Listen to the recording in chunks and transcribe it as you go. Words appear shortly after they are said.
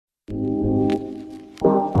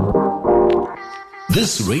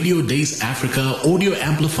This Radio Days Africa audio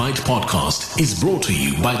amplified podcast is brought to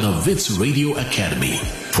you by the Wits Radio Academy.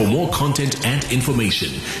 For more content and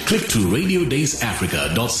information, click to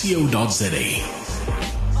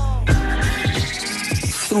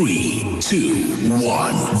radiodaysafrica.co.za. 3, 2,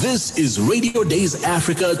 1. This is Radio Days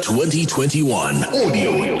Africa 2021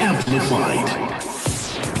 audio amplified.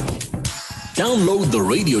 Download the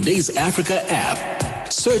Radio Days Africa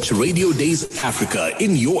app. Search Radio Days Africa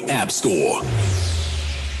in your app store.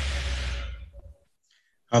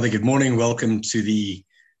 Hi there, good morning. Welcome to the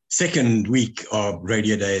second week of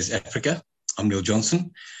Radio Days Africa. I'm Neil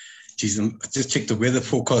Johnson. Geez, I just checked the weather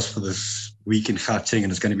forecast for this week in Gauteng, and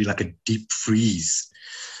it's going to be like a deep freeze.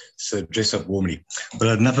 So dress up warmly.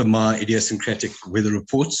 But enough of my idiosyncratic weather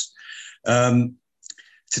reports.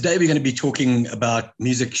 Today we're going to be talking about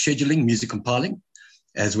music scheduling, music compiling,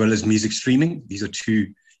 as well as music streaming. These are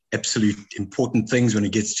two absolute important things when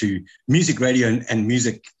it gets to music radio and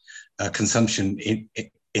music consumption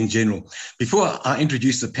in general. Before I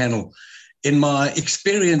introduce the panel, in my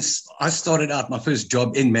experience, I started out, my first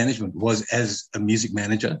job in management was as a music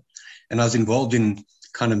manager, and I was involved in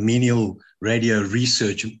kind of menial radio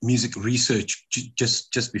research, music research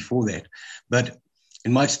just before that. But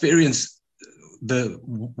in my experience,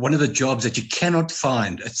 one of the jobs that you cannot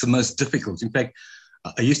find, it's the most difficult. In fact,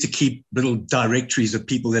 I used to keep little directories of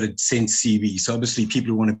people that had sent CVs. So obviously people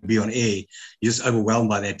who want to be on air, you're just overwhelmed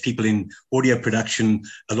by that. People in audio production,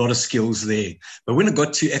 a lot of skills there. But when it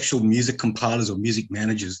got to actual music compilers or music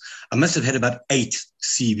managers, I must have had about 8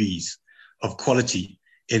 CVs of quality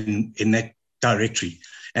in that directory.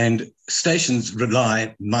 And stations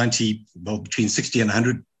rely between 60 and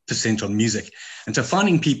 100% on music. And so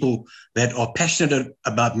finding people that are passionate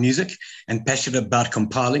about music and passionate about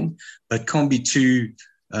compiling, but can't be too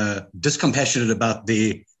discompassionate about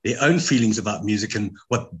their own feelings about music and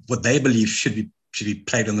what they believe should be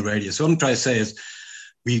played on the radio. So what I'm trying to say is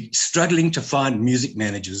we're struggling to find music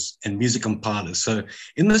managers and music compilers. So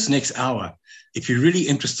in this next hour, if you're really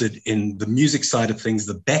interested in the music side of things,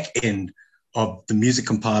 the back end of the music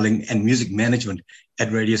compiling and music management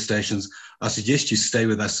at radio stations, I suggest you stay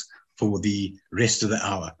with us for the rest of the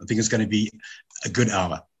hour. I think it's going to be a good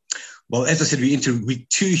hour. Well, as I said, we're into week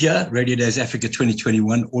 2 here, Radio Days Africa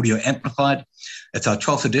 2021 Audio Amplified. It's our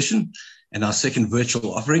 12th edition and our second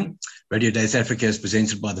virtual offering. Radio Days Africa is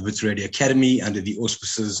presented by the Wits Radio Academy under the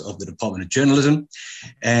auspices of the Department of Journalism.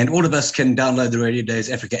 And all of us can download the Radio Days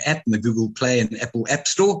Africa app in the Google Play and Apple App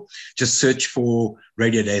Store. Just search for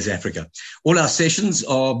Radio Days Africa. All our sessions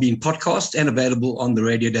are being podcast and available on the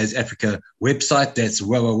Radio Days Africa website. That's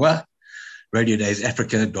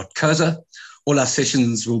radiodaysafrica.co.za. All our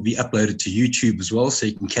sessions will be uploaded to YouTube as well, so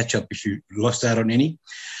you can catch up if you lost out on any.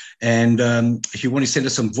 And if you want to send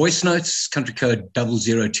us some voice notes, country code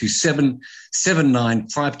 0027 79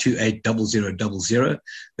 528 0000.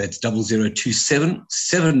 That's 0027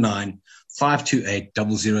 79 528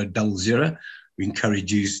 0000. We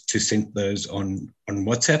encourage you to send those on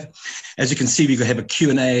WhatsApp. As you can see, we have a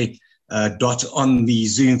Q&A dot on the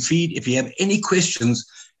Zoom feed. If you have any questions,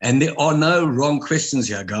 and there are no wrong questions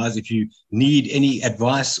here, guys. If you need any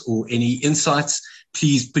advice or any insights,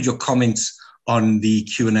 please put your comments on the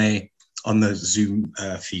Q&A on the Zoom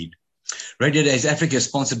feed. Radio Days Africa is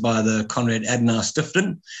sponsored by the Konrad Adenauer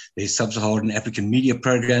Stiftung, their Sub-Saharan African media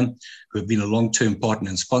program, who have been a long-term partner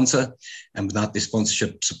and sponsor. And without their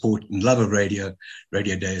sponsorship, support, and love of radio,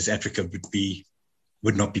 Radio Days Africa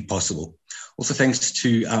would not be possible. Also, thanks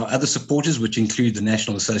to our other supporters, which include the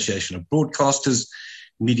National Association of Broadcasters,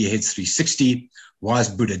 Media Heads 360, Wise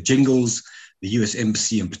Buddha Jingles, the US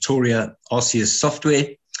Embassy in Pretoria, RCS Software,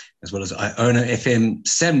 as well as Iona FM,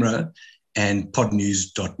 SAMRO, and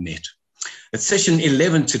podnews.net. It's session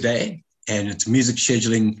 11 today, and it's music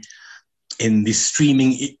scheduling in the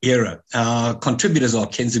streaming era. Our contributors are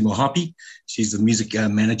Kenzy Mohapi. She's the music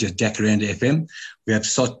manager at Jacaranda FM. We have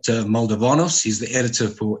Sot Moldovanos. He's the editor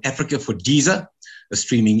for Africa for Deezer, a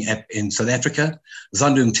streaming app in South Africa.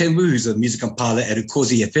 Zanda Mthembu, who's a music compiler at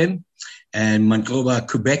Ukhozi FM, and Manqoba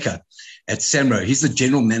Khubeka at SAMRO. He's the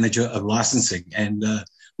general manager of licensing, and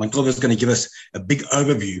Manqoba is going to give us a big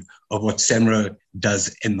overview of what SAMRO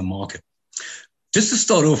does in the market. Just to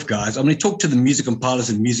start off, guys, I'm going to talk to the music compilers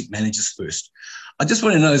and music managers first. I just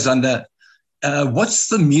want to know, Zanda, what's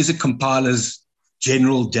the music compiler's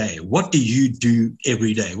general day? What do you do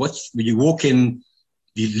every day? When you walk in,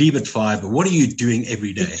 you leave at 5, but what are you doing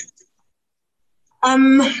every day?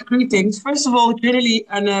 Greetings. First of all, generally,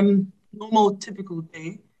 a normal, typical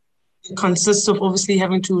day. It consists of obviously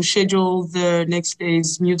having to schedule the next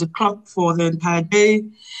day's music clock for the entire day.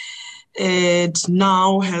 It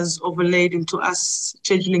now has overlaid into us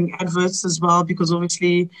scheduling adverts as well, because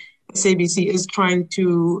obviously SABC is trying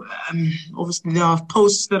to, obviously there are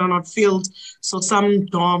posts that are not filled. So some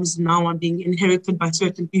jobs now are being inherited by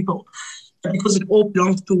certain people. But because it all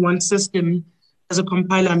belongs to one system, as a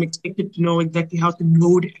compiler, I'm expected to know exactly how to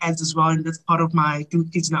load ads as well. And that's part of my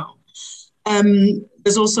duties now.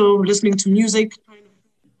 There's also listening to music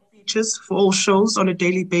features for all shows on a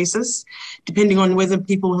daily basis, depending on whether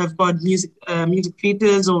people have got music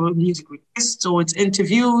features or music requests, or it's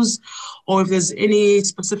interviews, or if there's any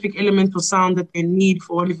specific element or sound that they need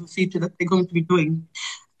for whatever feature that they're going to be doing.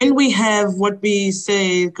 And we have what we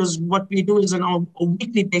say, because what we do is on a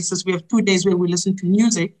weekly basis, we have 2 days where we listen to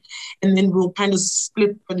music, and then we'll kind of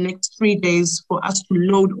split the next 3 days for us to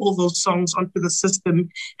load all those songs onto the system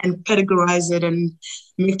and categorize it and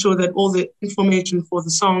make sure that all the information for the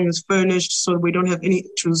song is furnished so we don't have any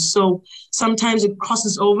issues. So sometimes it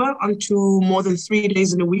crosses over onto more than 3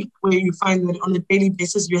 days in a week, where you find that on a daily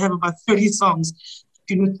basis, you have about 30 songs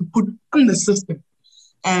you need to put on the system.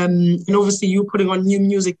 And obviously you putting on new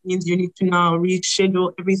music means you need to now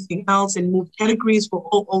reschedule everything else and move categories for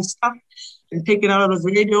all old stuff and take it out of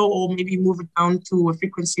radio, or maybe move it down to a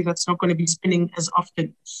frequency that's not going to be spinning as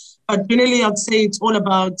often. But generally, I'd say it's all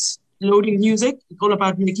about loading music. It's all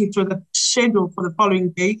about making sure that the schedule for the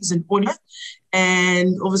following day is in order,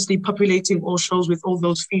 and obviously populating all shows with all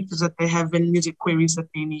those features that they have and music queries that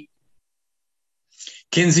they need.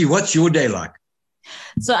 Kenzy, what's your day like?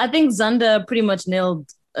 So I think Zanda pretty much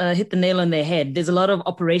hit the nail on their head. There's a lot of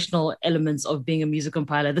operational elements of being a music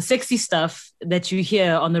compiler. The sexy stuff that you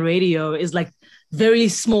hear on the radio is like very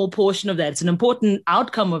small portion of that. It's an important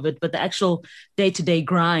outcome of it, but the actual day-to-day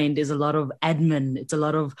grind is a lot of admin. It's a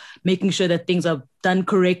lot of making sure that things are done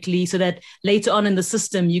correctly so that later on in the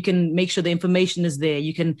system, you can make sure the information is there.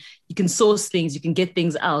 You can source things, you can get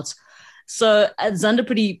things out. So Zanda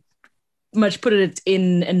pretty much put it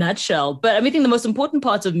in a nutshell. But I think the most important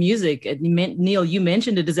part of music, and Neil, you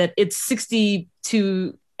mentioned it, is that it's 60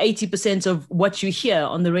 to 80% of what you hear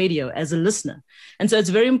on the radio as a listener. And so it's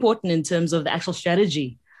very important in terms of the actual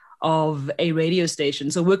strategy of a radio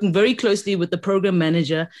station. So working very closely with the program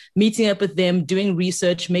manager, meeting up with them, doing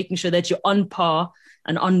research, making sure that you're on par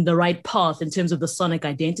and on the right path in terms of the sonic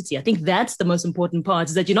identity. I think that's the most important part,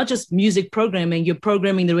 is that you're not just music programming, you're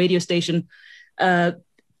programming the radio station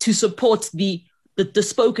to support the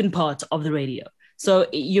spoken part of the radio. So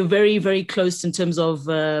you're very, very close in terms of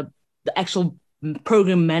the actual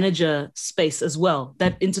program manager space as well.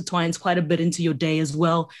 That intertwines quite a bit into your day as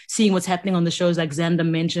well, seeing what's happening on the shows like Zanda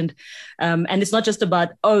mentioned. And it's not just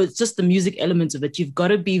about, it's just the music elements of it. You've got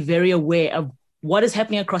to be very aware of what is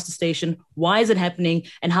happening across the station, why is it happening,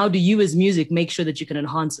 and how do you as music make sure that you can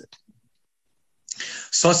enhance it?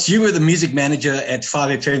 Sos, you were the music manager at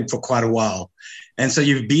 5FM for quite a while. And so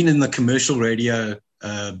you've been in the commercial radio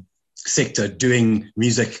sector doing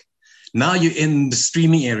music. Now you're in the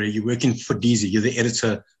streaming area. You're working for Deezer. You're the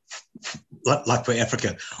editor, like for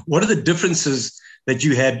Africa. What are the differences that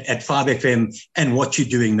you had at 5FM and what you're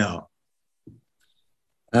doing now?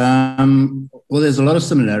 Well, there's a lot of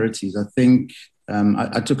similarities. I think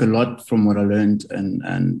I took a lot from what I learned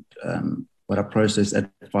and what I processed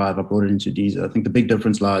at 5. I brought it into Deezer. I think the big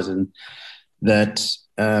difference lies in that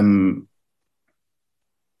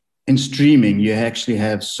in streaming, you actually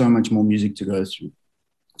have so much more music to go through.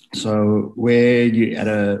 So where you at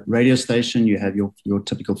a radio station, you have your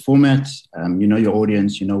typical format, you know your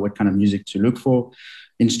audience, you know what kind of music to look for.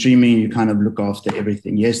 In streaming, you kind of look after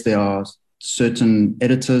everything. Yes, there are certain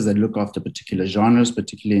editors that look after particular genres,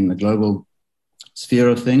 particularly in the global sphere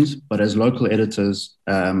of things. But as local editors,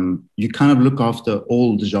 you kind of look after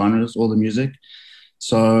all the genres, all the music.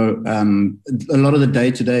 So a lot of the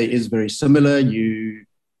day-to-day is very similar. You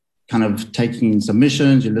kind of taking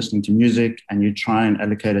submissions, you're listening to music, and you try and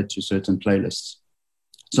allocate it to certain playlists.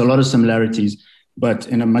 So a lot of similarities, but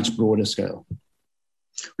in a much broader scale.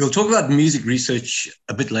 We'll talk about music research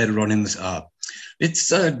a bit later on in this hour. Let's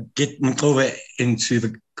get Manqoba into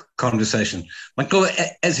the conversation. Manqoba,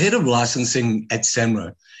 as head of licensing at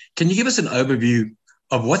SAMRO, can you give us an overview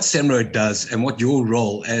of what SAMRO does and what your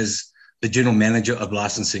role as the general manager of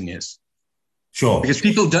licensing is? Sure. Because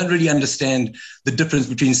people don't really understand the difference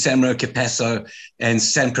between SAMRO, Capasso, and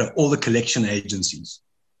SAMPRO, all the collection agencies.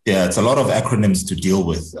 Yeah, it's a lot of acronyms to deal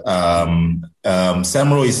with.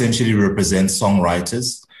 SAMRO essentially represents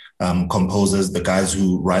songwriters composers, the guys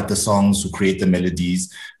who write the songs, who create the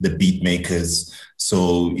melodies, the beat makers.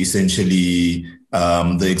 So essentially,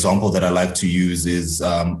 the example that I like to use is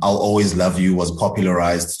I'll Always Love You was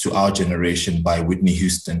popularized to our generation by Whitney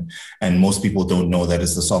Houston. And most people don't know that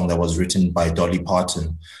it's a song that was written by Dolly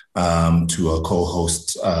Parton to a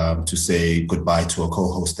co-host, to say goodbye to a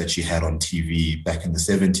co-host that she had on TV back in the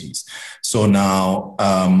 70s. So now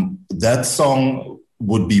that song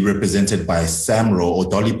would be represented by SAMRO, or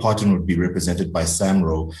Dolly Parton would be represented by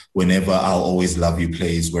SAMRO whenever I'll Always Love You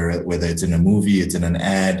plays, whether it's in a movie, it's in an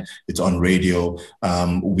ad, it's on radio.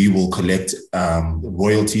 We will collect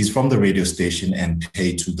royalties from the radio station and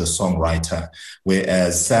pay to the songwriter,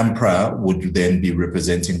 whereas SAMPRA would then be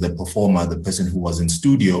representing the performer, the person who was in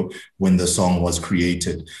studio when the song was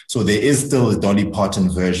created. So there is still a Dolly Parton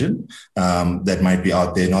version that might be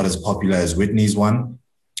out there, not as popular as Whitney's one.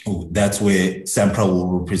 That's where SAMPRA will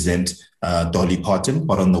represent Dolly Parton,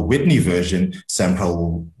 but on the Whitney version, SAMPRA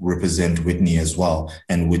will represent Whitney as well,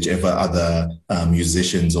 and whichever other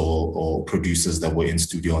musicians or producers that were in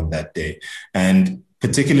studio on that day. And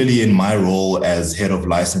particularly in my role as head of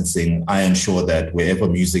licensing, I ensure that wherever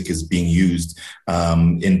music is being used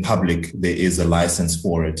in public, there is a license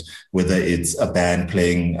for it. Whether it's a band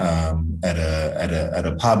playing at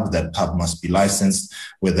a pub, that pub must be licensed.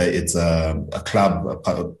 Whether it's a club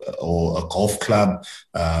or a golf club,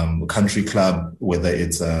 country club, whether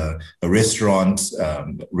it's a restaurant,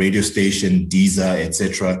 radio station, Deezer,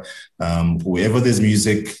 etc. Wherever there's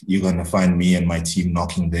music, you're going to find me and my team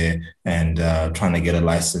knocking there and trying to get a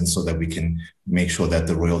license so that we can make sure that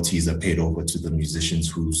the royalties are paid over to the musicians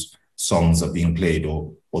whose songs are being played,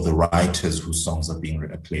 or the writers whose songs are being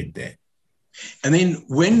played there. And then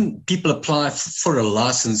when people apply for a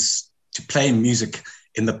license to play music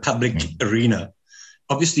in the public arena,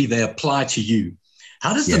 obviously they apply to you.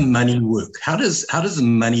 How does the money work? How does the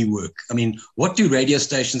money work? I mean, what do radio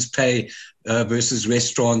stations pay versus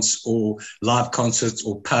restaurants or live concerts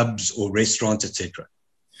or pubs or restaurants, etc.?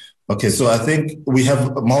 Okay, so I think we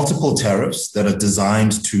have multiple tariffs that are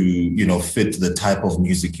designed to, fit the type of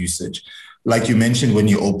music usage. Like you mentioned when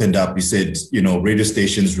you opened up, you said, radio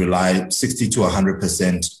stations rely 60 to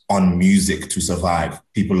 100% on music to survive.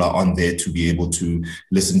 People are on there to be able to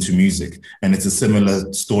listen to music. And it's a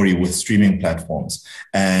similar story with streaming platforms.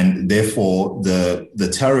 And therefore, the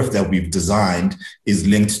tariff that we've designed is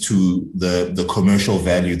linked to the commercial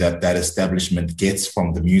value that establishment gets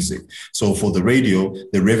from the music. So for the radio,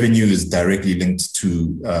 the revenue is directly linked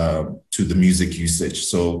to the music usage.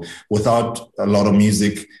 So without a lot of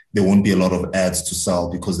music, there won't be a lot of ads to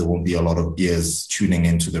sell because there won't be a lot of ears tuning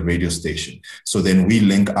into the radio station. So then we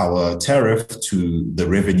link our tariff to the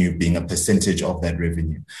revenue being a percentage of that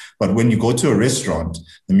revenue. But when you go to a restaurant,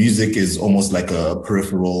 the music is almost like a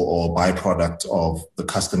peripheral or byproduct of the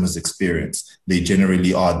customer's experience. They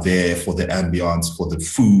generally are there for the ambience, for the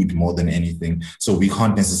food more than anything. So we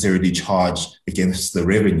can't necessarily charge against the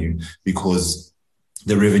revenue because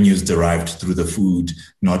the revenue is derived through the food,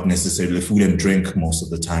 not necessarily the food and drink most of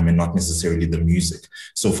the time, and not necessarily the music.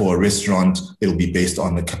 So for a restaurant, it'll be based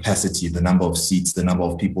on the capacity, the number of seats, the number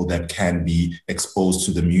of people that can be exposed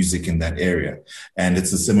to the music in that area. And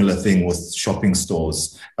it's a similar thing with shopping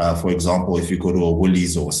stores. For example, if you go to a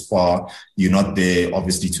Woolies or a Spar, you're not there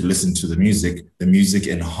obviously to listen to the music. The music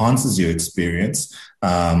enhances your experience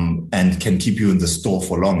and can keep you in the store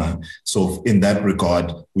for longer. So in that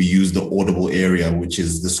regard, we use the audible area, which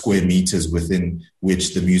is the square meters within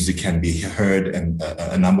which the music can be heard, and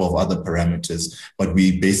a number of other parameters. But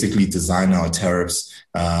we basically design our tariffs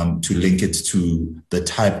to link it to the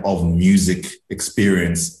type of music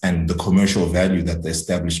experience and the commercial value that the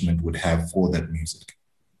establishment would have for that music.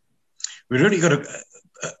 We've already got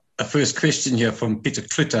a first question here from Peter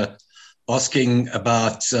Klutter asking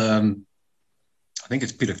about... I think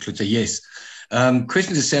it's Peter Klutter, yes.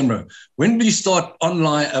 Question to SAMRO. When will you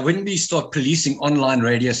start policing online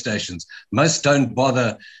radio stations? Most don't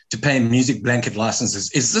bother to pay music blanket licenses.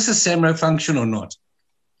 Is this a SAMRO function or not?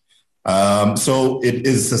 So it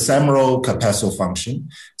is a SAMRO Capasso function.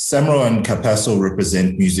 SAMRO and Capasso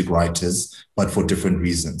represent music writers, but for different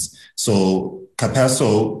reasons. So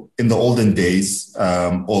Capasso, in the olden days,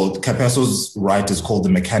 or Capasso's right is called the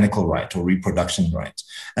mechanical right or reproduction right.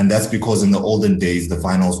 And that's because in the olden days, the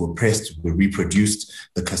vinyls were pressed, were reproduced,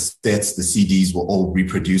 the cassettes, the CDs were all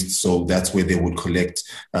reproduced. So that's where they would collect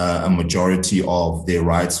a majority of their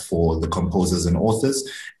rights for the composers and authors.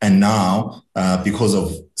 And now, because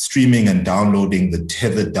of streaming and downloading, the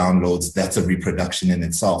tethered downloads, that's a reproduction in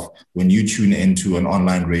itself. When you tune into an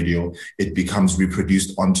online radio, it becomes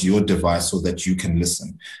reproduced onto your device so that you can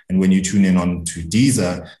listen. And when you tune in on to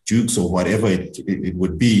Deezer, Jukes, or whatever it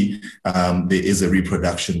would be, there is a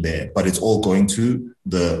reproduction there, but it's all going to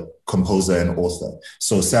the composer and author.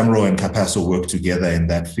 So SAMRO and Capasso work together in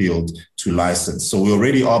that field to license. So we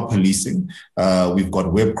already are policing. We've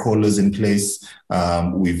got web crawlers in place.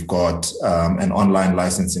 We've got an online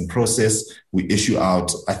licensing process. We issue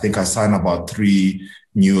out, I think I sign about 3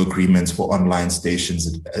 new agreements for online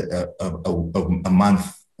stations a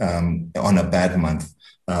month on a bad month.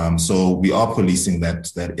 So we are policing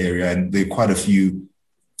that area, and there are quite a few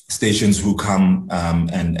stations who come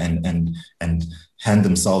and hand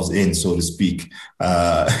themselves in, so to speak,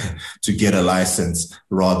 to get a license,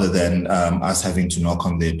 rather than us having to knock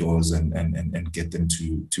on their doors and get them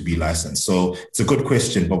to be licensed. So it's a good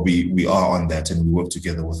question, but we are on that, and we work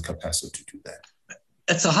together with Capasso to do that.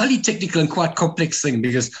 It's a highly technical and quite complex thing,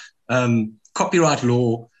 because copyright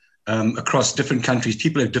law across different countries,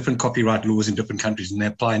 people have different copyright laws in different countries, and they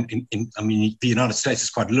apply I mean, the United States is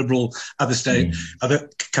quite liberal. Other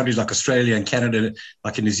countries like Australia and Canada,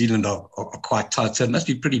 like in New Zealand, are quite tight. So it must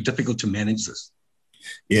be pretty difficult to manage this.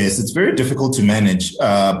 Yes, it's very difficult to manage.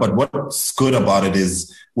 But what's good about it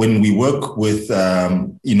is when we work with,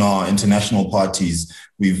 our international parties,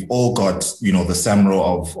 we've all got, the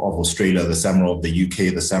SAMRO of Australia, the SAMRO of the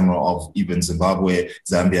UK, the SAMRO of even Zimbabwe,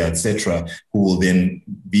 Zambia, etc., who will then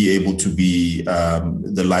be able to be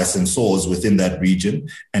the licensors within that region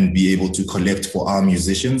and be able to collect for our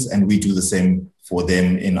musicians. And we do the same for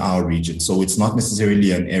them in our region. So it's not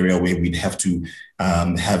necessarily an area where we'd have to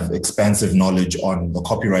have expansive knowledge on the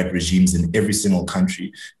copyright regimes in every single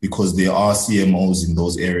country, because there are CMOs in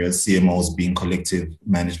those areas, CMOs being collective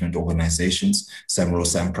management organizations, SAMRO,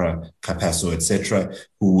 SAMPRA, Capasso, etc.,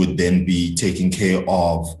 who would then be taking care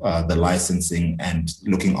of the licensing and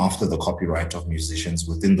looking after the copyright of musicians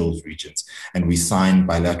within those regions. And we sign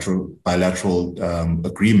bilateral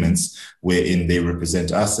agreements wherein they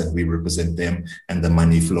represent us and we represent them, and the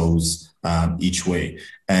money flows each way.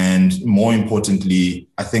 And more importantly,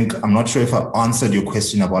 I'm not sure if I answered your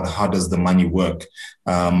question about how does the money work.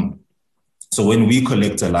 So when we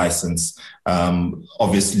collect a license,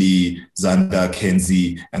 obviously Zanda,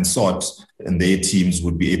 Kenzy, and Sot and their teams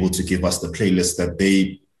would be able to give us the playlist that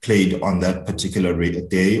they played on that particular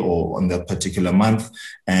day or on that particular month,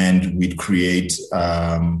 and we'd create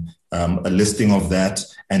a listing of that,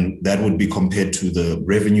 and that would be compared to the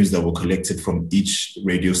revenues that were collected from each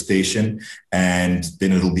radio station, and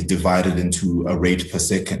then it'll be divided into a rate per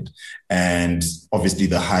second. And obviously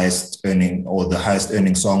the highest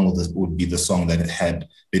earning song would be the song that had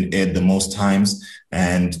been aired the most times,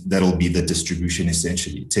 and that'll be the distribution,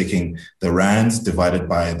 essentially taking the rands divided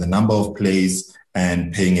by the number of plays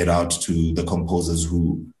and paying it out to the composers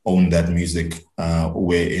who own that music,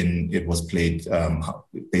 wherein it was played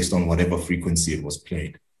based on whatever frequency it was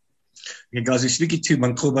played. Okay, guys, we're speaking to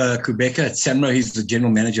Manqoba Khubeka at SAMRO. He's the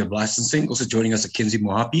general manager of licensing. Also joining us is Kenzy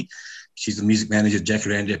Mohapi. She's the music manager at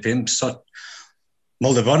Jacaranda FM. Sot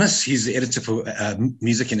Moldovanos, he's the editor for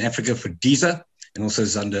music in Africa for Deezer, and also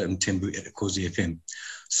Zanda Mthembu at Ukhozi FM.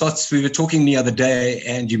 Sot, we were talking the other day,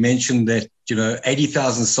 and you mentioned that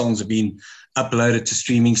 80,000 songs have been uploaded to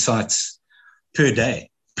streaming sites per day.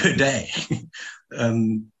 This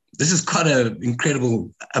is quite an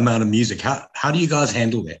incredible amount of music. How do you guys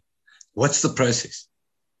handle that? What's the process?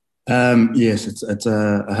 Yes, it's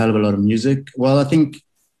a hell of a lot of music. Well, I think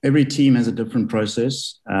every team has a different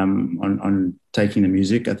process on taking the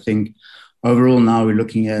music. I think overall now we're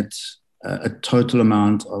looking at a total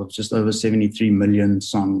amount of just over 73 million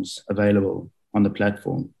songs available on the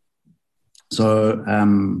platform. So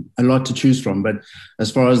a lot to choose from. But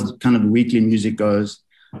as far as kind of weekly music goes,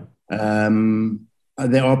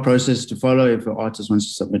 there are processes to follow if an artist wants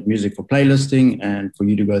to submit music for playlisting and for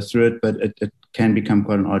you to go through it, but it can become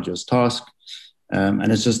quite an arduous task.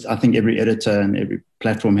 And it's just, I think every editor and every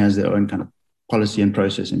platform has their own kind of policy and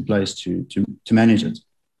process in place to manage it.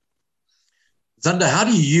 Zanda, how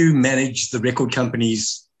do you manage the record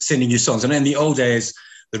companies sending you songs? And in the old days,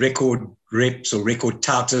 the record reps or record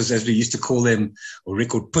touters, as we used to call them, or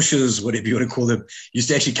record pushers, whatever you want to call them, used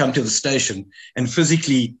to actually come to the station and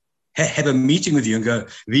physically have a meeting with you and go,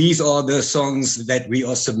 these are the songs that we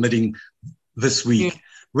are submitting this week. Yeah.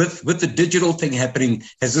 With the digital thing happening,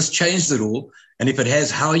 has this changed at all? And if it has,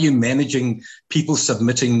 how are you managing people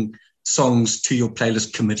submitting songs to your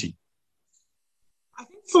playlist committee? I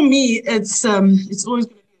think for me, it's always going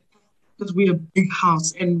to be because we're a big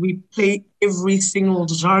house and we play every single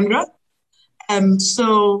genre.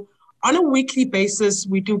 So on a weekly basis,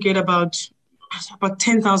 we do get about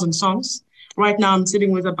 10,000 songs. Right now, I'm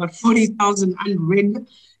sitting with about 40,000 unread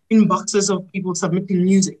inboxes of people submitting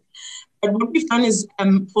music. But what we've done is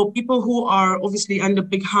for people who are obviously under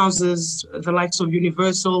big houses, the likes of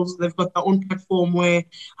Universals, they've got their own platform where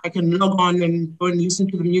I can log on and go and listen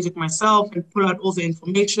to the music myself and pull out all the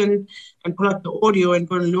information and pull out the audio and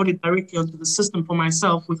go and load it directly onto the system for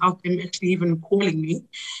myself without them actually even calling me.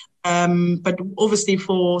 But obviously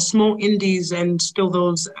for small indies and still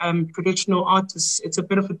those traditional artists, it's a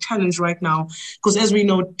bit of a challenge right now because as we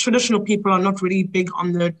know, traditional people are not really big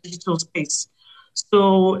on the digital space.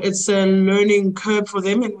 So it's a learning curve for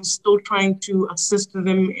them, and we're still trying to assist them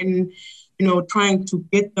in, trying to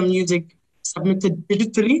get the music submitted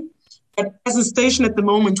digitally. But as a station at the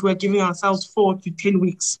moment, we're giving ourselves 4 to 10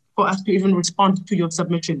 weeks for us to even respond to your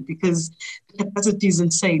submission because the capacity is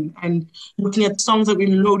insane. And looking at songs that we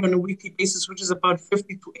load on a weekly basis, which is about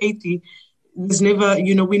 50 to 80, there's never,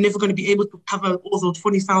 we're never going to be able to cover all those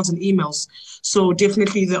 40,000 emails. So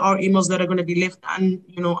definitely there are emails that are going to be left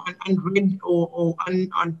unread or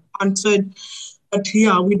unanswered. But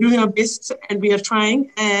yeah, we're doing our best and we are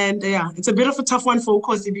trying. And yeah, it's a bit of a tough one for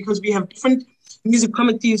Ukhozi because we have different music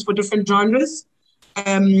committees for different genres.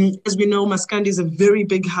 As we know, Maskandi is a very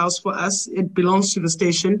big house for us. It belongs to the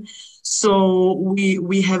station. So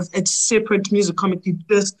we have a separate music committee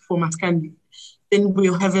just for Maskandi. Then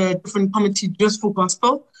we'll have a different committee just for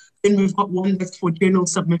gospel. Then we've got one that's for general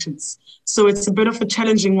submissions. So it's a bit of a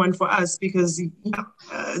challenging one for us because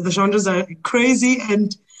the genres are crazy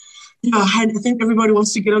and I think everybody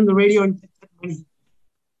wants to get on the radio and get that money.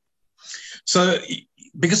 So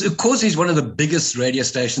because Ukhozi is one of the biggest radio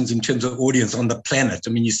stations in terms of audience on the planet. I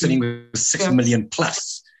mean, you're sitting with 6 million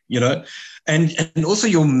plus, and also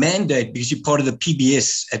your mandate, because you're part of the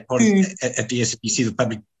PBS at the SABC, the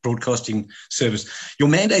Public Broadcasting Service, your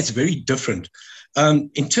mandate's very different.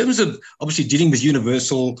 In terms of obviously dealing with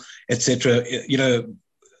Universal, etc.,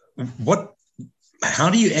 how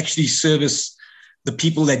do you actually service the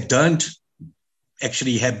people that don't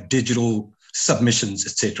actually have digital submissions,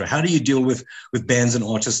 etc.? How do you deal with bands and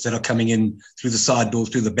artists that are coming in through the side door,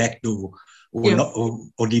 through the back door, or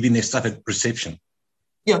leaving their stuff at reception?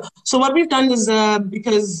 Yeah. So what we've done is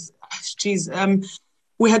because,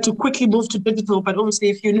 we had to quickly move to digital. But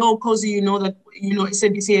obviously, if you know Ukhozi, you know that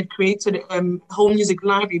SABC had created a whole music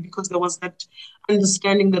library because there was that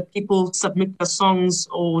understanding that people submit their songs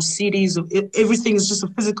or CDs. Everything is just a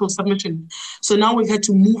physical submission. So now we've had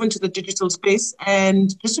to move into the digital space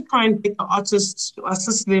and just to try and get the artists to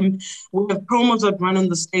assist them. We have promos that run on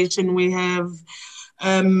the station. We have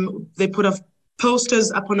they put up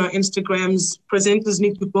posters up on our Instagrams. Presenters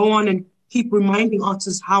need to go on and keep reminding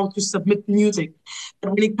artists how to submit music.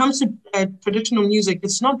 But when it comes to traditional music,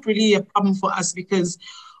 it's not really a problem for us because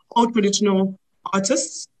all traditional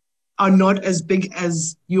artists are not as big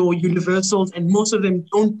as your Universals, and most of them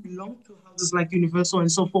don't belong to houses like Universal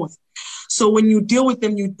and so forth. So when you deal with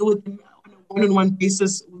them on a one-on-one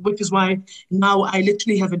basis, which is why now I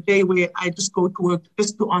literally have a day where I just go to work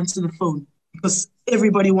just to answer the phone because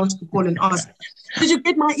everybody wants to call and ask, did you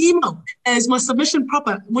get my email? Is my submission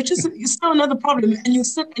proper? Which is still another problem. And you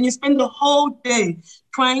sit and you spend the whole day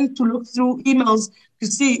trying to look through emails to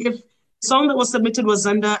see if the song that was submitted was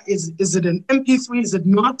Zanda. Is it an MP3? Is it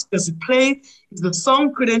not? Does it play? Is the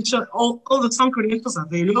song credential, all the song credentials, are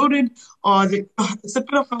they loaded? It's a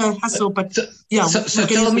bit of a hassle, but yeah. So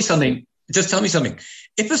tell me something. Just tell me something.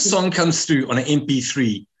 If a song comes through on an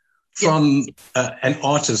MP3 from an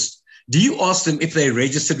artist, do you ask them if they're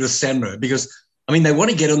registered with SAMRO? Because, they want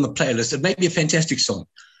to get on the playlist. It may be a fantastic song.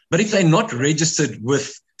 But if they're not registered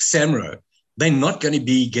with SAMRO, they're not going to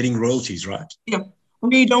be getting royalties, right? Yeah.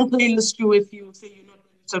 We don't playlist you if you say you're not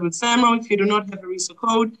registered with SAMRO, if you do not have a RISA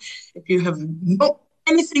code, if you have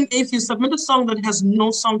anything, if you submit a song that has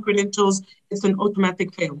no song credentials, it's an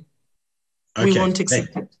automatic fail. Okay. We won't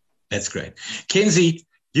accept it. That's great. Kenzy,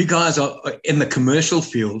 you guys are in the commercial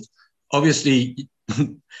field. Obviously,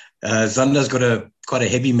 Zanda's got quite a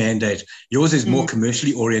heavy mandate. Yours is more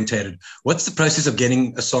commercially orientated. What's the process of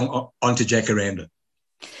getting a song onto Jacaranda?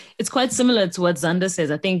 It's quite similar to what Zanda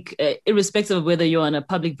says. I think irrespective of whether you're on a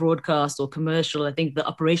public broadcast or commercial, I think the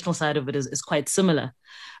operational side of it is quite similar.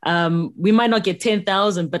 We might not get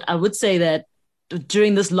 10,000, but I would say that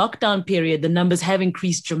during this lockdown period, the numbers have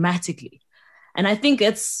increased dramatically. And I think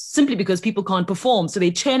it's simply because people can't perform. So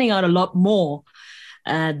they're churning out a lot more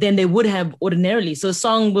than they would have ordinarily. So a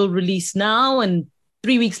song will release now and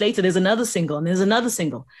 3 weeks later, there's another single and there's another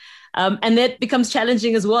single. And that becomes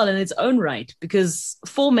challenging as well in its own right, because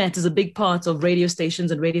format is a big part of radio stations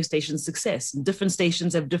and radio stations' success. Different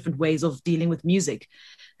stations have different ways of dealing with music.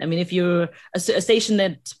 If you're a station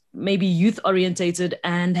that may be youth orientated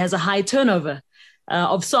and has a high turnover,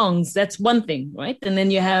 of songs, that's one thing, right? And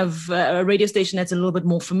then you have a radio station that's a little bit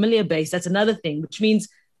more familiar based. That's another thing, which means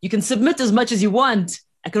you can submit as much as you want.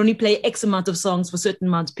 I can only play X amount of songs for certain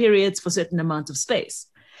amount of periods, for certain amount of space.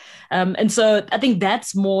 And so I think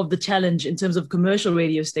that's more of the challenge in terms of commercial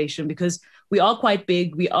radio station, because we are quite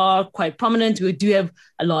big, we are quite prominent, we do have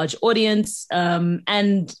a large audience,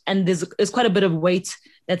 and there's quite a bit of weight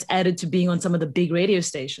that's added to being on some of the big radio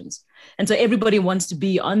stations. And so everybody wants to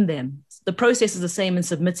be on them. The process is the same in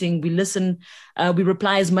submitting. We listen, we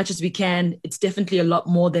reply as much as we can. It's definitely a lot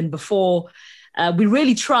more than before. We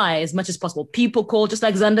really try as much as possible. People call, just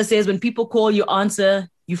like Zanda says, when people call, you answer,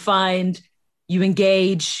 you find, you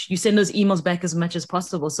engage, you send those emails back as much as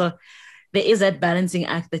possible. So there is that balancing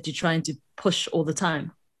act that you're trying to push all the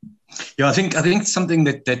time. Yeah, I think something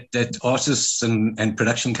that artists and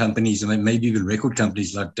production companies and maybe even record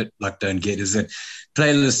companies like don't get is that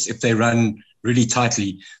playlists, if they run really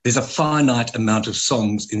tightly, there's a finite amount of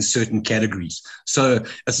songs in certain categories. So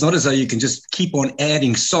it's not as though you can just keep on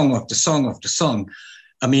adding song after song after song.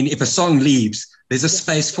 I mean, if a song leaves, there's a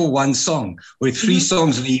space for one song. Or if three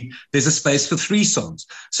songs leave, there's a space for three songs.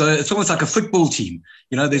 So it's almost like a football team.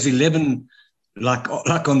 You know, there's 11 like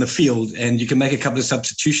on the field, and you can make a couple of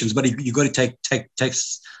substitutions, but you got to take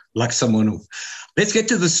like someone off. Let's get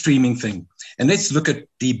to the streaming thing, and let's look at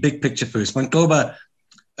the big picture first. Manqoba,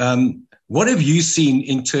 what have you seen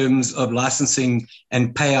in terms of licensing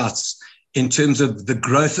and payouts in terms of the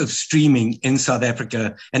growth of streaming in South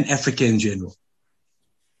Africa and Africa in general?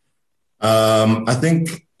 I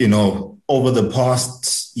think, over the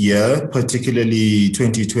past year, particularly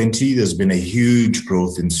 2020, there's been a huge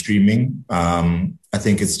growth in streaming. I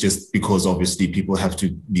think it's just because obviously people have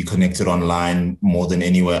to be connected online more than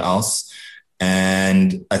anywhere else.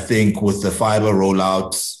 And I think with the fiber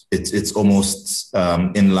rollout, it's almost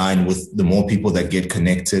in line with the more people that get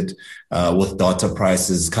connected, with data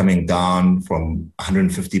prices coming down from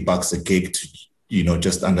 150 bucks a gig to,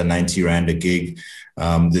 just under 90 Rand a gig.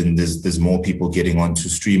 Then there's more people getting onto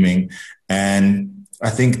streaming. And I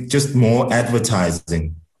think just more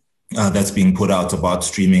advertising that's being put out about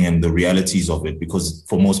streaming and the realities of it, because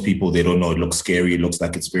for most people, they don't know. It looks scary. It looks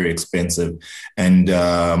like it's very expensive. And,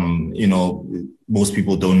 most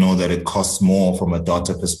people don't know that it costs more from a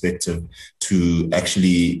data perspective to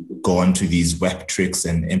actually go onto these web tricks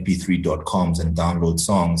and mp3.coms and download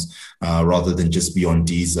songs rather than just be on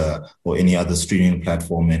Deezer or any other streaming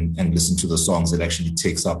platform and listen to the songs. It actually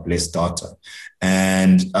takes up less data.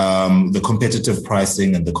 And the competitive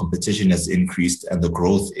pricing and the competition has increased, and the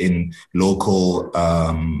growth in local,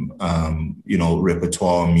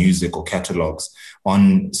 repertoire music or catalogs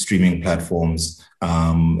on streaming platforms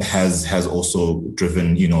has also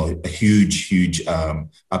driven, a huge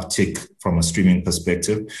uptick from a streaming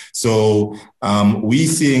perspective. So we're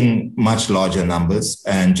seeing much larger numbers,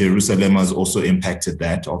 and Jerusalem has also impacted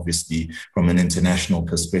that, obviously, from an international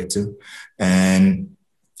perspective. And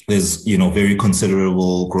there's, very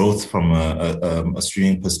considerable growth from a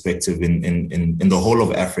streaming perspective in the whole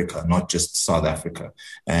of Africa, not just South Africa.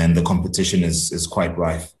 And the competition is quite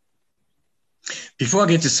rife. Before I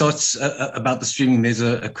get to Sots about the streaming, there's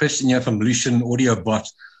a question here from Lucian Audio Bot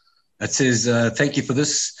that says, thank you for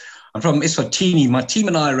this. I'm from Eswatini. My team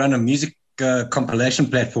and I run a music compilation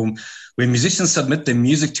platform where musicians submit their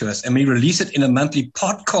music to us, and we release it in a monthly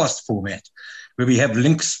podcast format where we have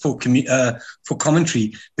links for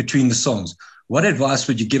commentary between the songs. What advice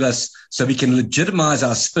would you give us so we can legitimize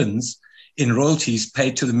our spins in royalties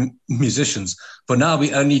paid to the musicians? For now,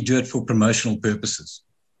 we only do it for promotional purposes.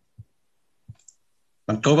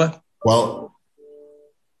 Manqoba? Well,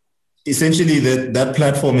 essentially that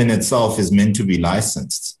platform in itself is meant to be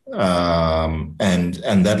licensed. And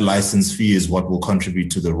that license fee is what will contribute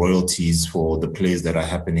to the royalties for the plays that are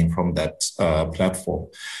happening from that platform.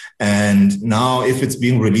 And now if it's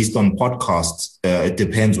being released on podcasts, it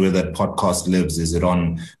depends where that podcast lives. Is it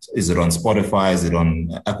on Spotify? Is it on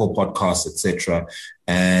Apple Podcasts, etc.?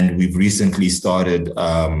 And we've recently started,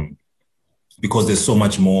 because there's so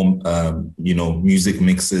much more, music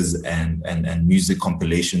mixes and music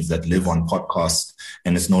compilations that live on podcasts,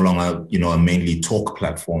 and it's no longer, a mainly talk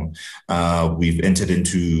platform. We've entered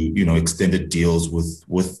into, extended deals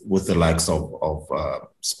with the likes of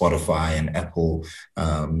Spotify and Apple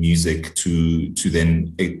Music to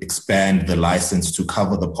then expand the license to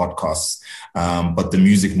cover the podcasts. But the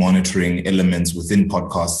music monitoring elements within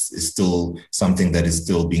podcasts is still something that is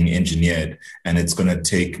still being engineered, and it's going to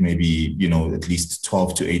take maybe, at least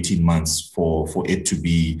 12 to 18 months for it to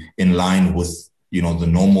be in line with the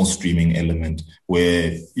normal streaming element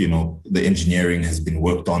where, the engineering has been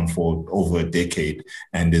worked on for over a decade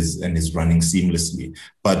and is running seamlessly.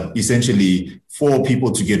 But essentially, for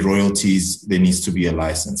people to get royalties, there needs to be a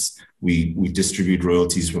license. We distribute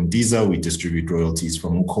royalties from Deezer, we distribute royalties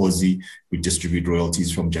from Ukhozi, we distribute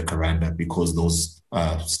royalties from Jacaranda because those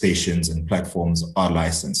stations and platforms are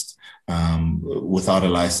licensed. Without a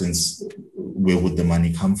license, where would the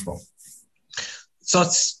money come from? So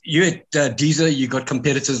you at Deezer, you got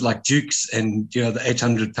competitors like Dukes and the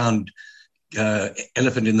 800-pound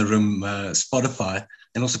elephant in the room, Spotify,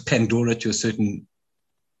 and also Pandora to a certain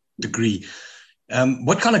degree.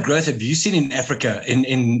 What kind of growth have you seen in Africa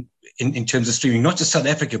in terms of streaming? Not just South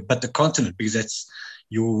Africa, but the continent, because that's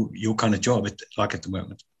your kind of job at the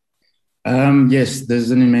moment. Yes,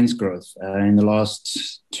 there's an immense growth. In the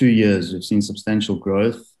last 2 years, we've seen substantial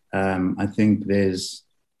growth. I think there's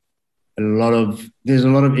a lot of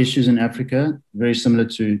issues in Africa, very similar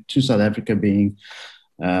to South Africa, being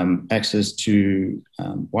access to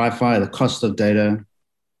Wi-Fi, the cost of data,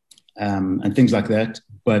 and things like that.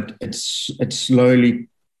 But it's slowly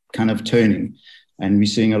kind of turning, and we're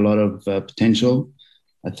seeing a lot of potential.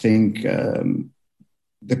 I think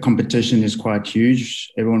the competition is quite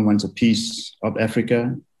huge. Everyone wants a piece of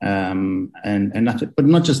Africa, and nothing, but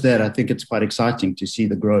not just that. I think it's quite exciting to see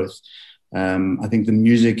the growth. I think the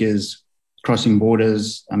music is crossing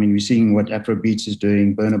borders. I mean, we're seeing what Afrobeats is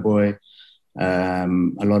doing, Burna Boy,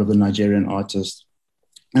 a lot of the Nigerian artists.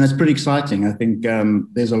 And it's pretty exciting. I think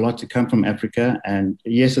there's a lot to come from Africa. And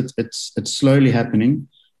yes, it's slowly happening,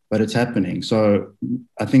 but it's happening. So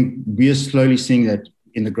I think we are slowly seeing that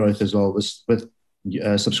in the growth as well with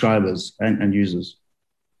subscribers and users.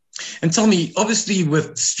 And tell me, obviously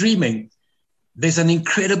with streaming, there's an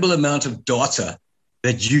incredible amount of data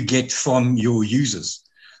that you get from your users.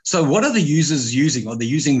 So what are the users using? Are they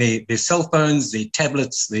using their cell phones, their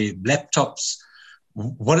tablets, their laptops?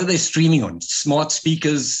 What are they streaming on? Smart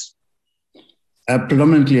speakers?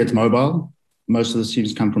 Predominantly it's mobile. Most of the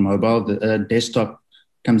streams come from mobile. The desktop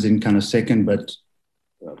comes in kind of second, but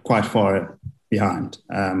quite far behind.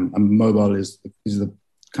 Mobile is the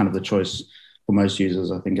kind of the choice for most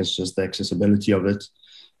users. I think it's just the accessibility of it.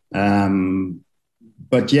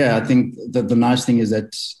 But yeah, I think that the nice thing is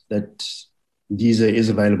that Deezer is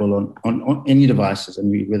available on any devices,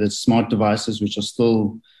 and whether it's smart devices, which are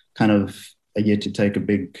still kind of yet to take a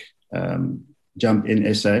big jump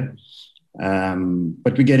in SA,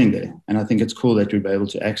 but we're getting there. And I think it's cool that we'll be able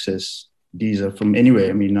to access Deezer from anywhere.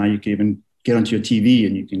 I mean, now you can even get onto your TV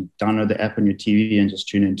and you can download the app on your TV and just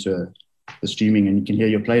tune into the streaming and you can hear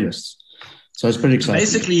your playlists. So it's pretty exciting.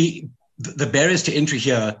 Basically, the barriers to entry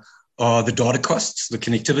here are the data costs, the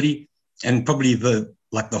connectivity, and probably the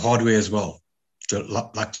hardware as well. To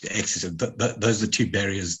access it. Those are the two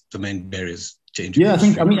barriers, the main barriers to entry. Yeah,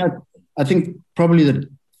 I think probably that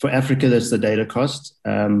for Africa, that's the data cost.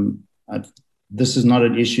 This is not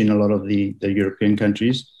an issue in a lot of the European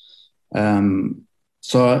countries.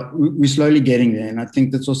 So we're slowly getting there. And I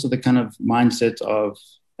think that's also the kind of mindset of,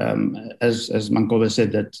 as Manqoba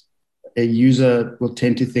said, that a user will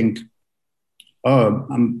tend to think,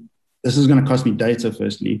 this is going to cost me data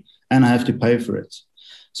firstly, and I have to pay for it.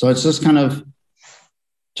 So it's just kind of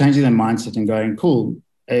changing their mindset and going, cool,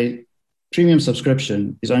 a premium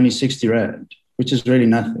subscription is only 60 Rand, which is really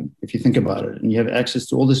nothing if you think about it. And you have access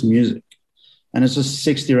to all this music, and it's just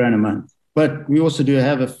 60 Rand a month. But we also do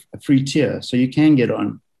have a free tier, so you can get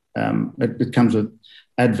on. It comes with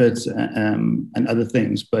adverts and other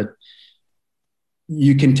things, but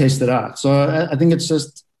you can test it out. So I think it's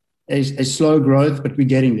just a slow growth, but we're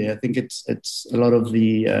getting there. I think it's a lot of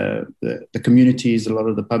the communities, a lot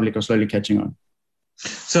of the public are slowly catching on.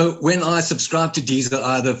 So when I subscribe to Deezer,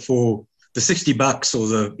 either for the $60 or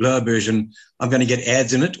the lower version, I'm going to get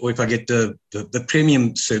ads in it. Or if I get the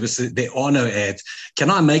premium service, there are no ads. Can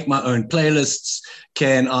I make my own playlists?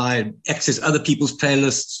 Can I access other people's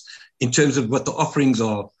playlists in terms of what the offerings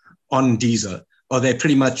are on Deezer? Are they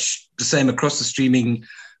pretty much the same across the streaming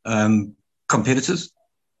competitors?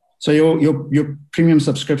 So your premium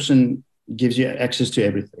subscription gives you access to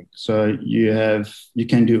everything. So you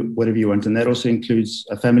can do whatever you want. And that also includes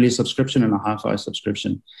a family subscription and a hi-fi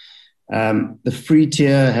subscription. The free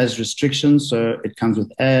tier has restrictions. So it comes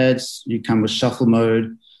with ads. You come with shuffle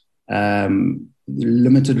mode,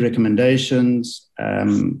 limited recommendations.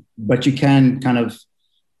 But you can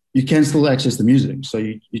still access the music. So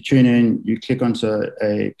you tune in, you click onto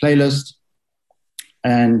a playlist,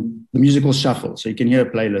 and the music will shuffle. So you can hear a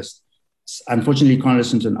playlist. Unfortunately, you can't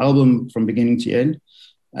listen to an album from beginning to end.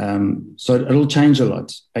 So it'll change a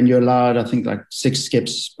lot. And you're allowed, I think, like 6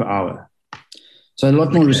 skips per hour. So a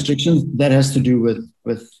lot more restrictions. That has to do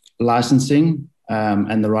with licensing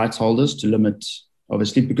and the rights holders to limit,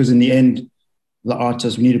 obviously, because in the end, the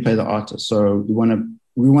artists, we need to pay the artists. So we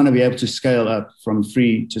want to be able to scale up from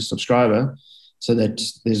free to subscriber so that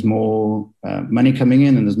there's more money coming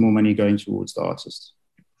in and there's more money going towards the artist.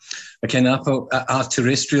 Okay, now for our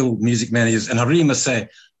terrestrial music managers, and I really must say,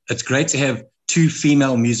 it's great to have 2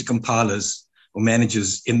 female music compilers or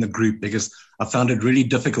managers in the group, because I found it really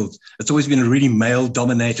difficult. It's always been a really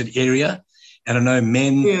male-dominated area, and I know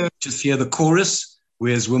men just hear the chorus,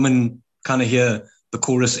 whereas women kind of hear the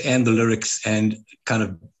chorus and the lyrics and kind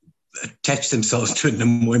of attach themselves to it in a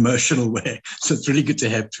more emotional way. So it's really good to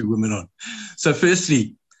have 2 women on. So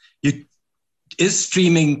firstly, is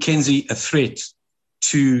streaming, Kenzy, a threat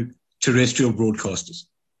to terrestrial broadcasters?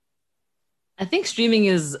 I think streaming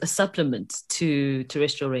is a supplement to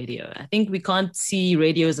terrestrial radio. I think we can't see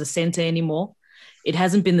radio as a center anymore. It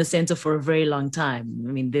hasn't been the center for a very long time.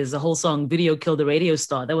 I mean, there's a whole song, Video Killed the Radio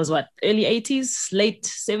Star. That was what, early 80s, late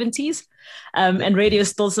 70s? And radio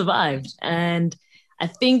still survived. And I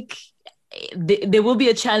think there will be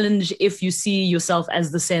a challenge if you see yourself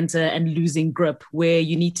as the center and losing grip, where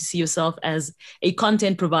you need to see yourself as a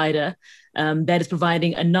content provider that is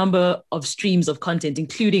providing a number of streams of content,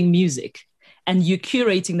 including music, and you're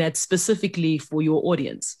curating that specifically for your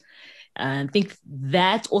audience. And I think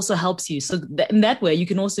that also helps you. So in that way, you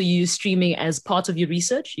can also use streaming as part of your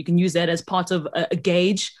research. You can use that as part of a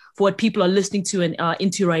gauge for what people are listening to and are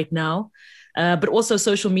into right now. But also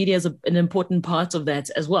social media is an important part of that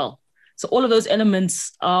as well. So all of those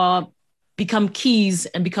elements become keys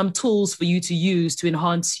and become tools for you to use to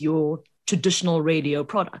enhance your traditional radio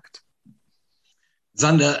product.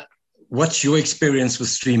 Zanda, what's your experience with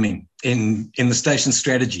streaming in the station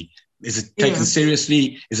strategy? Is it taken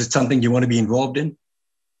seriously? Is it something you want to be involved in?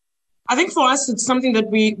 I think for us, it's something that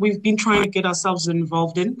we've been trying to get ourselves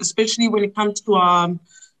involved in, especially when it comes to our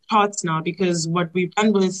charts now, because what we've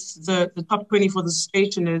done with the top 20 for the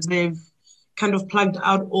station is they've kind of plugged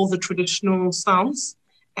out all the traditional sounds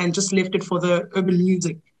and just left it for the urban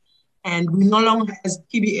music. And we're no longer as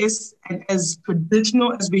PBS and as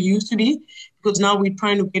traditional as we used to be, because now we're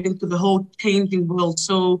trying to get into the whole changing world.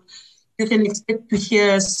 So you can expect to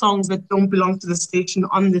hear songs that don't belong to the station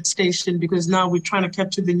on the station, because now we're trying to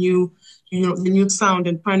capture the new sound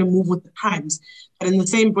and trying to move with the times. But in the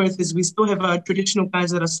same breath, is we still have our traditional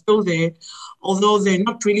guys that are still there, although they're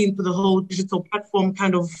not really into the whole digital platform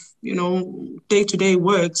kind of, day-to-day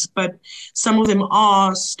works. But some of them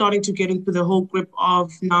are starting to get into the whole grip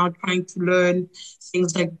of now trying to learn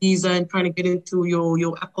things like Deezer and trying to get into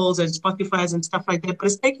your Apples and Spotify's and stuff like that. But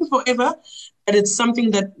it's taking forever, but it's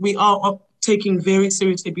something that we are taking very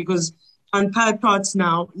seriously, because Empire Charts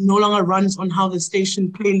now no longer runs on how the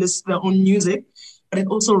station playlists their own music, but it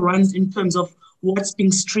also runs in terms of what's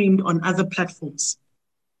being streamed on other platforms.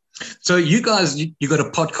 So you guys, you got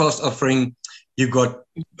a podcast offering, you've got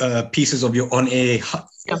pieces of your on-air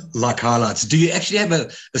like highlights. Do you actually have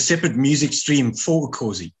a separate music stream for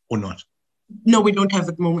Ukhozi or not? No, we don't have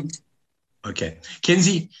at the moment. Okay.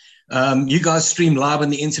 Kenzy, you guys stream live on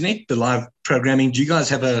the internet, the live programming. Do you guys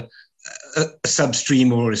have a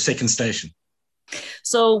sub-stream or a second station?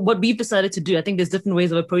 So what we've decided to do, I think there's different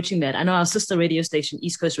ways of approaching that. I know our sister radio station,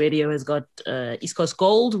 East Coast Radio, has got East Coast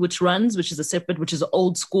Gold, which is a separate, which is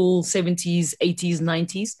old school 70s, 80s,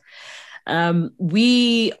 90s.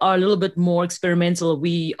 We are a little bit more experimental.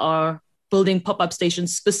 We are building pop-up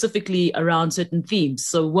stations specifically around certain themes.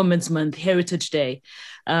 So Women's Month, Heritage Day.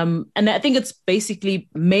 And I think it's basically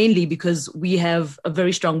mainly because we have a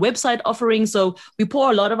very strong website offering. So we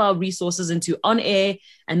pour a lot of our resources into on-air,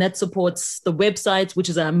 and that supports the website, which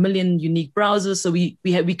is 1 million unique browsers. So we're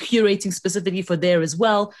curating specifically for there as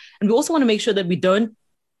well. And we also want to make sure that we don't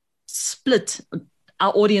split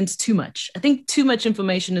our audience too much. I think too much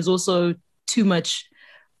information is also too much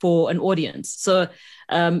for an audience. So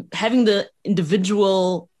having the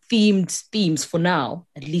individual themes for now,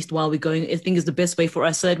 at least while we're going, I think is the best way for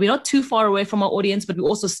us, so that we're not too far away from our audience, but we're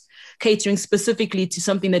also catering specifically to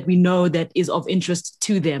something that we know that is of interest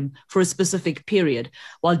to them for a specific period,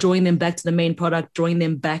 while drawing them back to the main product, drawing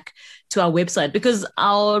them back to our website, because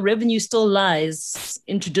our revenue still lies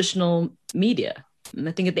in traditional media. And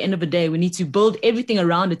I think at the end of the day, we need to build everything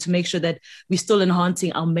around it to make sure that we're still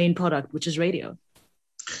enhancing our main product, which is radio.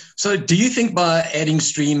 So do you think by adding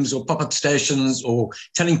streams or pop-up stations or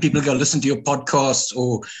telling people to go listen to your podcasts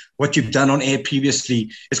or what you've done on air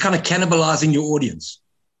previously, it's kind of cannibalizing your audience?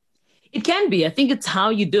 It can be. I think it's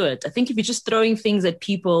how you do it. I think if you're just throwing things at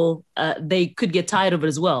people, they could get tired of it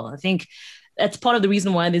as well. I think that's part of the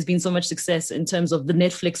reason why there's been so much success in terms of the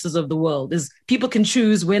Netflixes of the world, is people can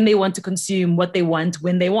choose when they want to consume what they want,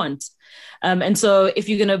 when they want. And so if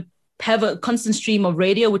you're going to have a constant stream of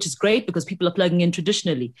radio, which is great because people are plugging in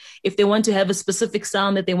traditionally. If they want to have a specific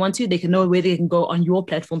sound that they want to, they can know where they can go on your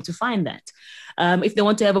platform to find that. If they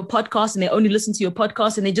want to have a podcast and they only listen to your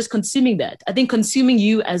podcast and they're just consuming that, I think consuming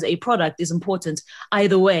you as a product is important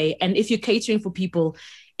either way. And if you're catering for people,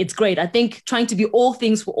 it's great. I think trying to be all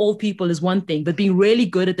things for all people is one thing, but being really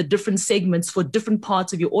good at the different segments for different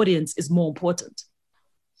parts of your audience is more important.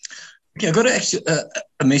 Okay, I got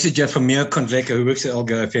a message here from Mio Konveka, who works at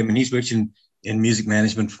Algo FM, and he's worked in music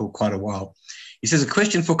management for quite a while. He says, a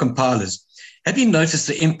question for compilers. Have you noticed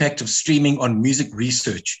the impact of streaming on music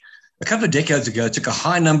research? A couple of decades ago, it took a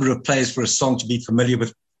high number of plays for a song to be familiar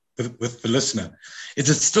with the listener. Is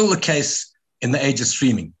it still the case in the age of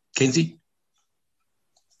streaming? Kenzy?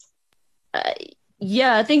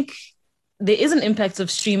 Yeah, I think there is an impact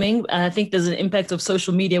of streaming. I think there's an impact of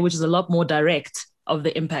social media, which is a lot more direct of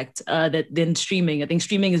the impact than streaming. I think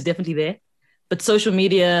streaming is definitely there, but social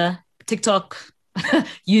media, TikTok,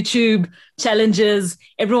 YouTube, challenges,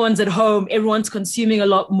 everyone's at home, everyone's consuming a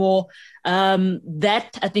lot more.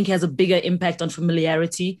 That I think has a bigger impact on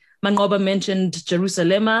familiarity. Manqoba mentioned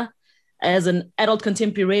Jerusalem as an adult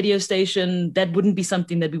contemporary radio station. That wouldn't be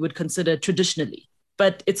something that we would consider traditionally,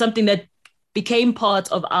 but it's something that became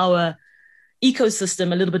part of our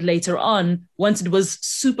ecosystem a little bit later on, once it was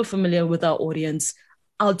super familiar with our audience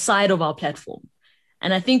outside of our platform.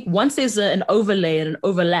 And I think once there's an overlay and an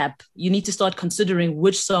overlap, you need to start considering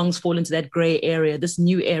which songs fall into that gray area, this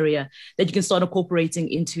new area that you can start incorporating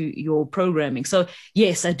into your programming. So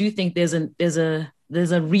yes, I do think there's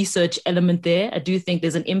a research element there. I do think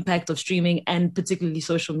there's an impact of streaming and particularly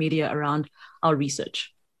social media around our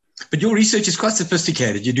research. But your research is quite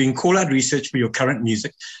sophisticated. You're doing call-out research for your current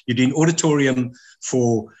music. You're doing auditorium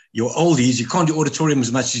for your oldies. You can't do auditorium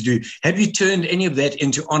as much as you do. Have you turned any of that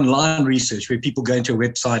into online research where people go into a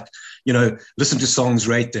website, listen to songs,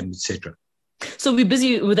 rate them, etc.? So we're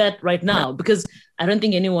busy with that right now because I don't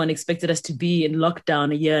think anyone expected us to be in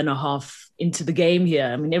lockdown a year and a half into the game here.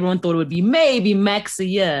 I mean, everyone thought it would be maybe max a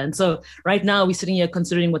year. And so right now we're sitting here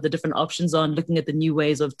considering what the different options are and looking at the new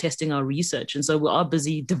ways of testing our research. And so we are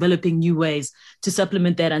busy developing new ways to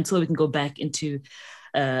supplement that until we can go back into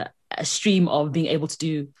a stream of being able to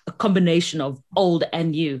do a combination of old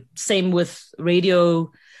and new. Same with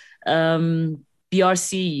radio,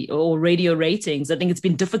 BRC or radio ratings. I think it's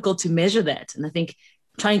been difficult to measure that. And I think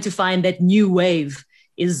trying to find that new wave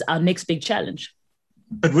is our next big challenge.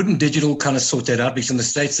 But wouldn't digital kind of sort that out? Because in the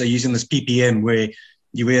States, they're using this PPM where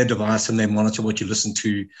you wear a device and they monitor what you listen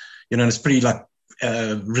to, and it's pretty like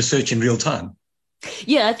research in real time.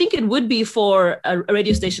 Yeah, I think it would be for a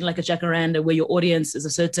radio station like a Jacaranda where your audience is a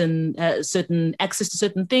certain access to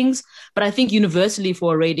certain things. But I think universally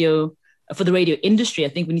for the radio industry, I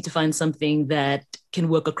think we need to find something that can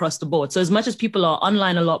work across the board. So as much as people are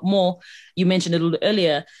online a lot more, you mentioned it a little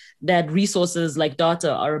earlier, that resources like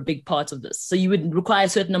data are a big part of this. So you would require a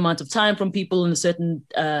certain amount of time from people in a certain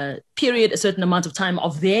period, a certain amount of time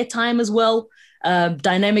of their time as well.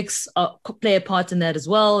 Dynamics play a part in that as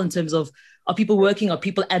well in terms of, are people working? Are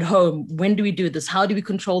people at home? When do we do this? How do we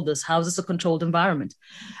control this? How is this a controlled environment?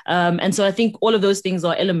 And so I think all of those things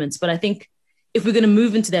are elements. But I think if we're going to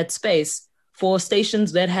move into that space for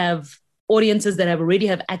stations that have audiences that already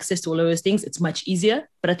have access to all of those things, it's much easier.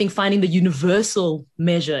 But I think finding the universal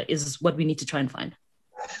measure is what we need to try and find.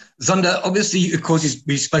 Zanda, obviously, of course,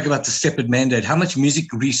 we spoke about the separate mandate. How much music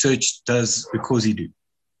research does Ukhozi do?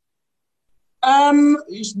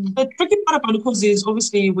 The tricky part about Ukhozi is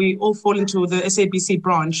obviously we all fall into the SABC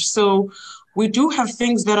branch. So we do have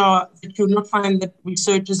things that you'll not find that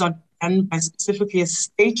researchers are done by specifically a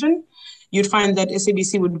station. You'd find that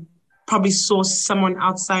SABC would probably source someone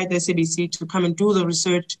outside the SABC to come and do the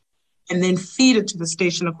research and then feed it to the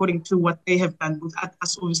station according to what they have done, without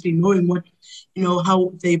us obviously knowing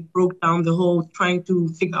how they broke down the whole, trying to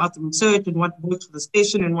figure out the research and what works for the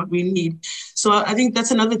station and what we need. So I think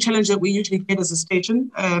that's another challenge that we usually get as a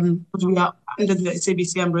station, because we are under the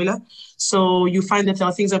SABC umbrella. So you find that there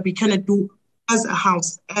are things that we cannot do as a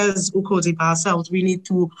house, as Ukhozi by ourselves. We need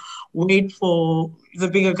to wait for the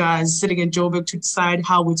bigger guys sitting in Joburg to decide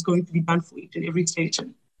how it's going to be done for each and every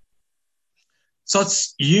station. So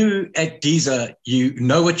it's you at Deezer, you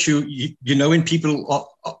know what you know when people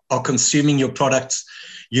are consuming your products,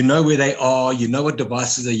 you know where they are, you know what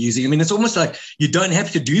devices they're using. I mean, it's almost like you don't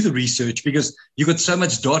have to do the research because you've got so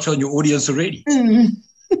much data on your audience already.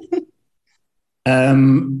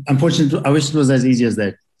 Unfortunately, I wish it was as easy as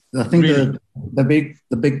that. I think Really?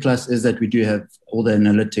 the big plus is that we do have all the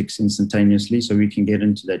analytics instantaneously, so we can get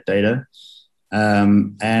into that data,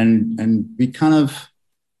 and we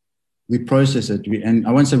process it. And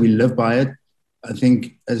I won't say we live by it. I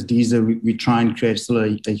think as Deezer, we try and create still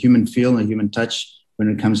a human feel, a human touch when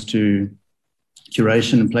it comes to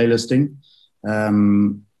curation and playlisting.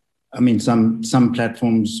 I mean, some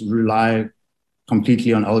platforms rely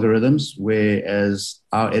completely on algorithms, whereas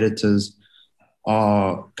our editors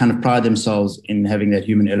are kind of pride themselves in having that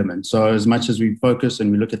human element. So as much as we focus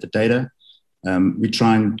and we look at the data, we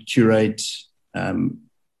try and curate,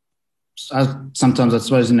 sometimes I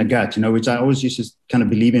suppose in the gut, which I always used to kind of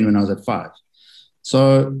believe in when I was at 5.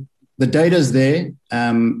 So the data is there,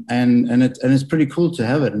 and it's pretty cool to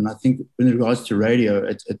have it. And I think in regards to radio,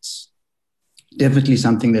 it's definitely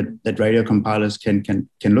something that radio compilers can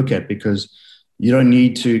look at, because you don't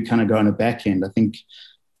need to kind of go on a back end. I think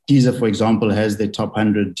Deezer, for example, has their top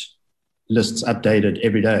 100 lists updated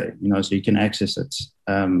every day, so you can access it.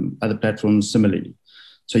 Other platforms similarly.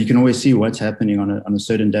 So you can always see what's happening on a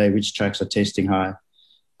certain day, which tracks are testing high.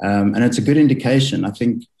 And it's a good indication. I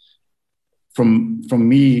think from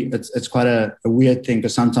me, it's quite a weird thing,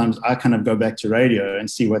 because sometimes I kind of go back to radio and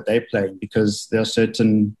see what they're playing, because there are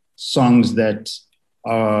certain songs that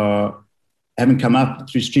haven't come up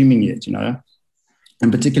through streaming yet,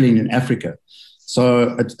 and particularly in Africa.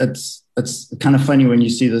 So it's kind of funny when you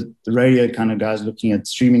see the radio kind of guys looking at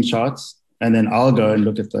streaming charts, and then I'll go and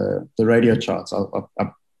look at the radio charts. I'll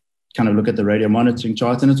kind of look at the radio monitoring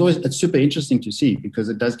charts, and it's super interesting to see, because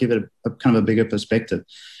it does give it a kind of a bigger perspective.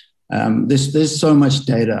 There's so much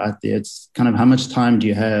data out there. It's kind of how much time do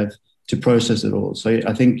you have to process it all? So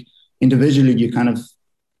I think individually you kind of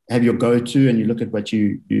have your go-to, and you look at what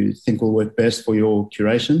you think will work best for your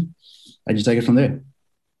curation, and you take it from there.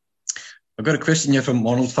 I've got a question here from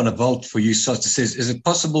Arnold van der Walt for you, Sot. It says, is it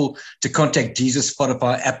possible to contact Deezer,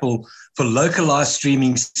 Spotify, Apple for localized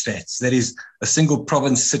streaming stats? That is, a single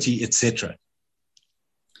province, city, etc.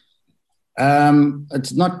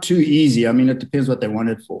 It's not too easy. I mean, it depends what they want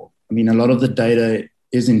it for. I mean, a lot of the data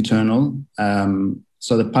is internal.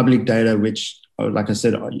 So the public data, which, like I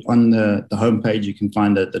said, on the homepage, you can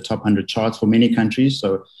find the top 100 charts for many countries.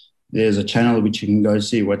 So there's a channel which you can go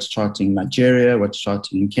see what's charting in Nigeria, what's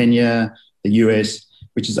charting in Kenya, the US,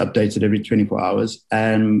 which is updated every 24 hours.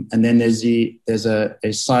 And then there's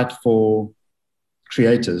a site for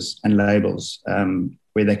creators and labels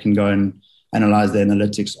where they can go and analyze the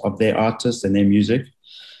analytics of their artists and their music.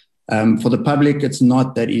 For the public, it's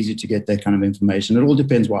not that easy to get that kind of information. It all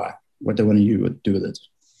depends what they want to do with it.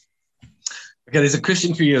 Okay, there's a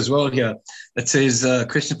question for you as well here. It says, a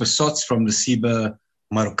question for Sots from Nasiba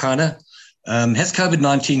Marokana. Has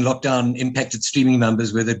COVID-19 lockdown impacted streaming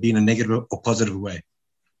numbers, whether it be in a negative or positive way?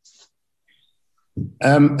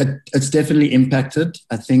 It's definitely impacted.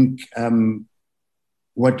 I think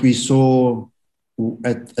what we saw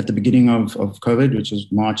at the beginning of COVID, which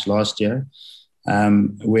was March last year,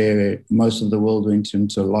 where most of the world went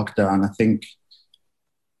into lockdown, I think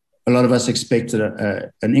a lot of us expected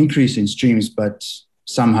an increase in streams, but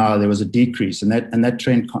somehow there was a decrease, and that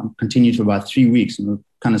trend continued for about 3 weeks, and we're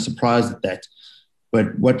kind of surprised at that.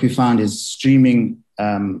 But what we found is streaming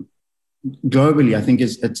globally, I think,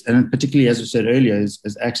 and particularly as we said earlier, is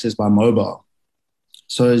accessed by mobile.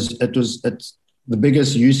 So it's the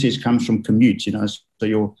biggest usage comes from commute.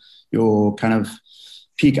 So your kind of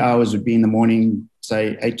peak hours would be in the morning,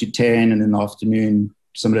 say 8 to 10, and in the afternoon,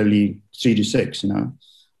 similarly 3 to 6.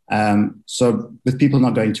 So with people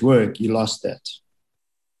not going to work, you lost that.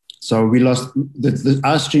 So we lost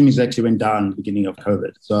our streaming actually went down at the beginning of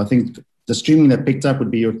COVID. So I think the streaming that picked up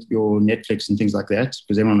would be your Netflix and things like that,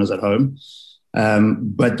 because everyone was at home.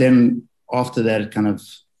 But then after that, it kind of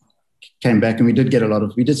came back, and we did see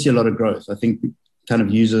a lot of growth. I think kind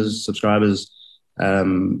of users, subscribers, there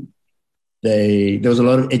was a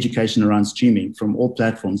lot of education around streaming from all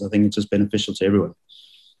platforms. I think it's just beneficial to everyone.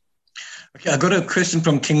 Okay, I got a question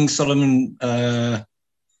from King Solomon. The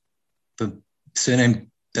surname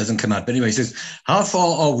doesn't come out, but anyway, he says, how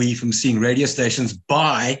far are we from seeing radio stations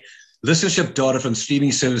buy listenership data from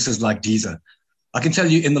streaming services like Deezer? I can tell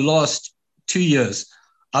you, in the last 2 years,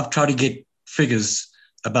 I've tried to get figures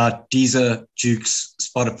about Deezer, Jukes,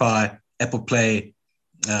 Spotify, Apple Play,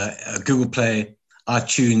 Google Play,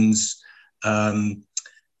 iTunes, and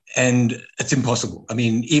it's impossible. I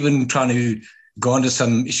mean, even trying to go into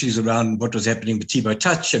some issues around what was happening with Thibaut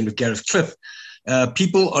Touch and with Gareth Cliff,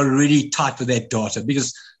 people are really tight with that data,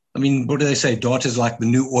 because, I mean, what do they say? Data is like the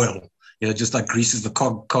new oil, just like greases the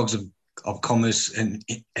cogs of commerce and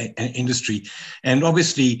industry. And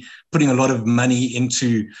obviously putting a lot of money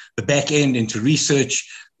into the back end, into research,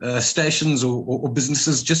 stations or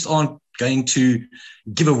businesses just aren't going to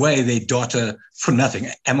give away their data for nothing.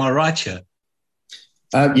 Am I right here?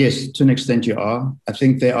 Yes, to an extent you are. I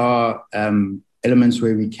think there are elements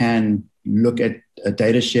where we can look at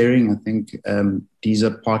data sharing. I think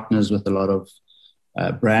Deezer partners with a lot of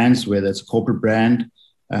brands, whether it's a corporate brand.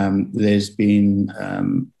 There's been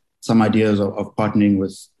some ideas of partnering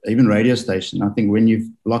with even radio station. I think when you've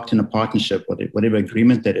locked in a partnership, whatever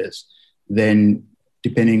agreement that is, then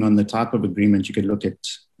depending on the type of agreement, you could look at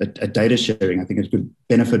data sharing. I think it could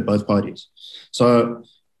benefit both parties. So,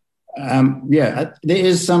 there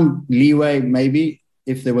is some leeway maybe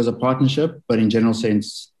if there was a partnership, but in general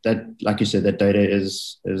sense, that, like you said, that data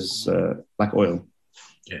is like oil.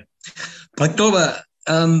 Yeah. Manqoba,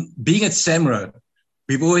 being at SAMRO,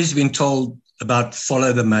 we've always been told about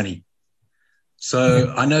follow the money.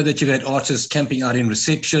 So I know that you've had artists camping out in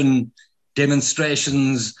reception,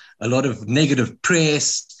 demonstrations, a lot of negative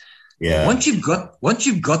press. Yeah. Once you've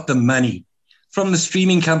got the money from the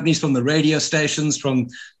streaming companies, from the radio stations, from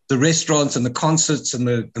the restaurants and the concerts and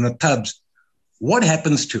the pubs, what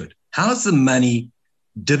happens to it? How's the money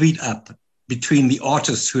divvied up between the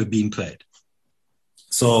artists who have been played?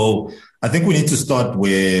 So I think we need to start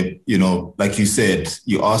where, like you said,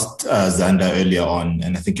 you asked Zanda earlier on,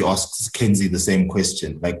 and I think you asked Kenzy the same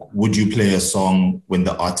question. Like, would you play a song when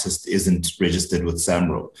the artist isn't registered with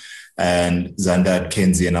SAMRO? And Zanda at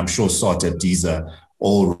Kenzy, and I'm sure Sot at Deezer,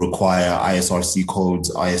 all require ISRC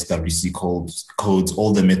codes, ISWC codes,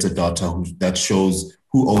 all the metadata that shows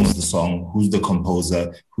who owns the song, who's the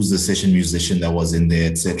composer, who's the session musician that was in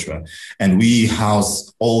there, etc. And we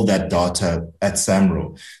house all that data at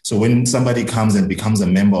SAMRO. So when somebody comes and becomes a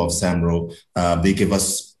member of SAMRO, they give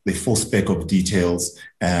us the full spec of details,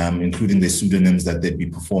 including the pseudonyms that they'd be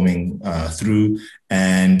performing through.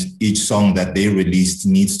 And each song that they released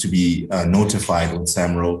needs to be notified with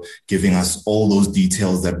SAMRO, giving us all those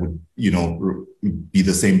details that would, be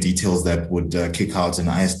the same details that would kick out an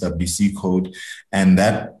ISWC code. And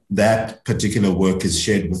that particular work is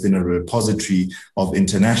shared within a repository of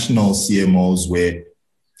international CMOs where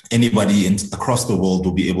anybody across the world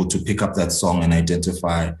will be able to pick up that song and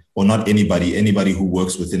identify, or not anybody who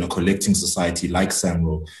works within a collecting society like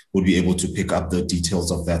SAMRO would be able to pick up the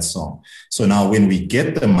details of that song. So now when we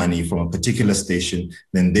get the money from a particular station,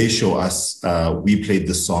 then they show us we played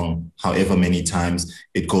the song however many times.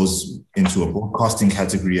 It goes into a broadcasting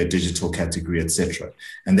category, a digital category, etc.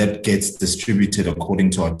 And that gets distributed according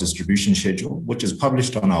to our distribution schedule, which is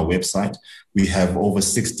published on our website. We have over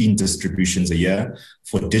 16 distributions a year.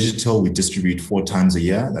 For digital, we distribute 4 times a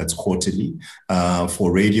year. That's quarterly.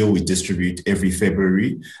 For radio, we distribute every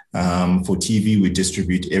February. For TV, we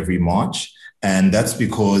distribute every March. And that's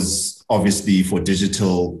because, obviously, for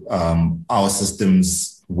digital, our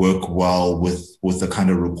systems work well with the kind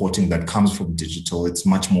of reporting that comes from digital. It's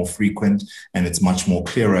much more frequent and it's much more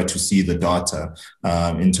clearer to see the data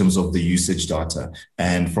in terms of the usage data.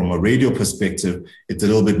 And from a radio perspective, it's a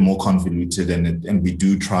little bit more convoluted, and we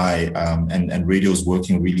do try, and radio is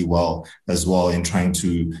working really well as well in trying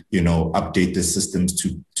to, update the systems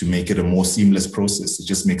to make it a more seamless process. It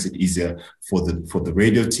just makes it easier for the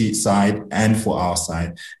radio side and for our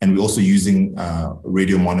side. And we're also using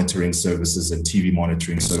radio monitoring services and TV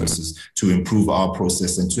monitoring services to improve our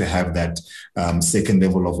process and to have that second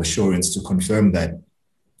level of assurance to confirm that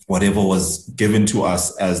whatever was given to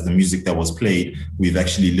us as the music that was played, we've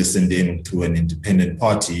actually listened in through an independent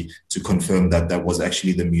party to confirm that that was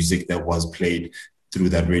actually the music that was played through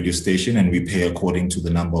that radio station, and we pay according to the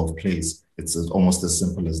number of plays. It's almost as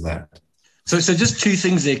simple as that. So just 2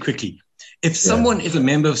 things there quickly. If someone is a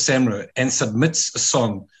member of SAMRO and submits a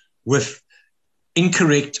song with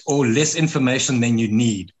incorrect or less information than you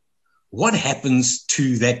need, what happens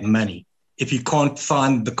to that money if you can't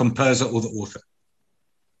find the composer or the author?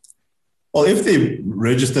 Well, if they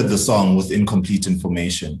registered the song with incomplete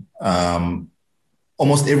information,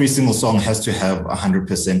 almost every single song has to have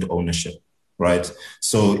 100% ownership, right?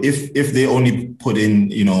 So if they only put in,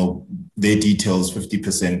 their details,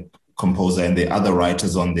 50% composer and the other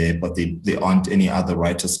writers on there, but there aren't any other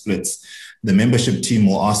writer splits, the membership team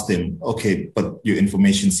will ask them, okay, but your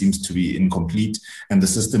information seems to be incomplete, and the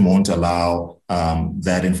system won't allow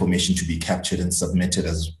that information to be captured and submitted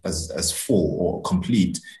as full or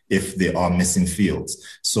complete if there are missing fields.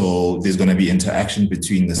 So there's going to be interaction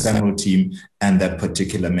between the SAMRO team and that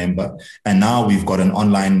particular member. And now we've got an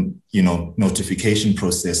online, notification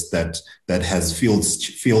process that has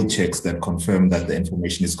field checks that confirm that the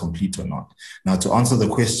information is complete or not. Now, to answer the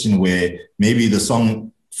question where maybe the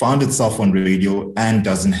song found itself on radio and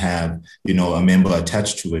doesn't have, a member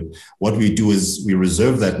attached to it, what we do is we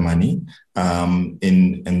reserve that money.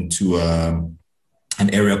 into an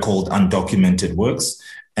area called undocumented works.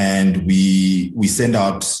 And we send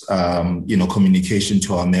out, communication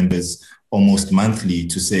to our members almost monthly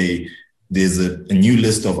to say there's a new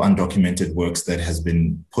list of undocumented works that has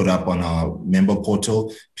been put up on our member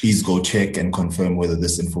portal. Please go check and confirm whether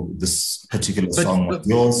this particular song was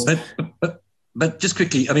yours. But just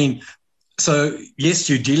quickly, I mean, so yes,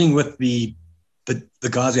 you're dealing with the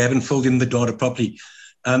guys who haven't filled in the data properly.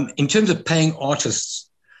 In terms of paying artists,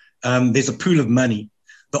 there's a pool of money.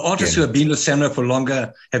 The artists who have been with SAMRO for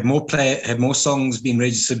longer, have more songs being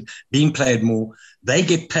registered, being played more. They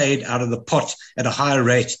get paid out of the pot at a higher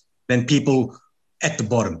rate than people at the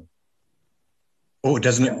bottom. Or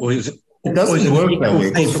doesn't it? Or is it? It doesn't work that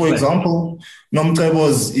way. Because, for example, Nomcebo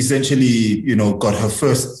was essentially, got her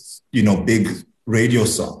first, big radio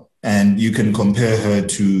song, and you can compare her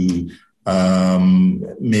to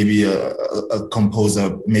maybe a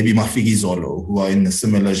composer, maybe Mafiki Zolo, who are in a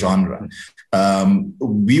similar genre.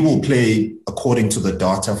 We will play according to the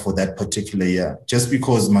data for that particular year. Just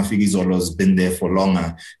because Mafiki Zolo has been there for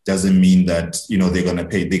longer doesn't mean that they're going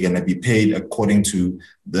to be paid according to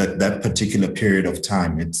that particular period of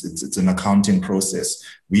time. It's an accounting process.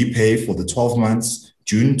 We pay for the 12 months,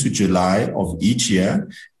 June to July of each year,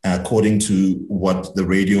 according to what the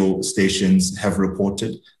radio stations have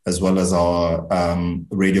reported, as well as our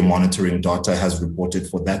radio monitoring data has reported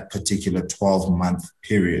for that particular 12-month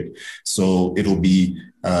period. So it'll be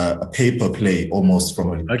a pay-per-play almost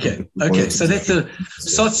from a... Okay. So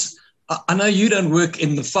that's I know you don't work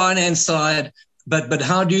in the finance side, but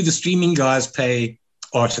how do the streaming guys pay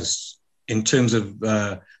artists in terms of,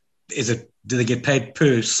 do they get paid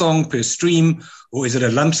per song, per stream, or is it a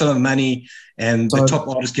lump sum of money and the top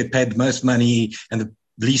artists get paid the most money and the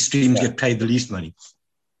least streams get paid the least money?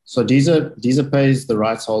 So Deezer pays the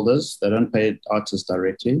rights holders. They don't pay artists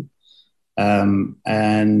directly.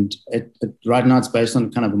 And right now it's based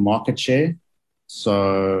on kind of a market share.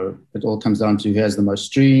 So it all comes down to who has the most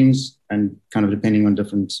streams, and kind of depending on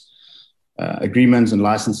different agreements and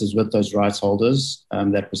licenses with those rights holders,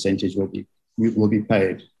 that percentage will be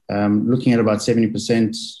paid. Looking at about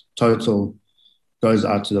 70% total goes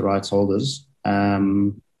out to the rights holders.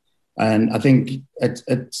 And I think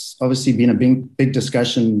it's obviously been a big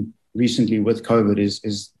discussion recently with COVID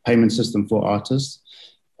is payment system for artists.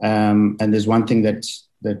 And there's one thing that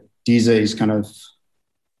Deezer is kind of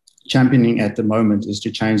championing at the moment is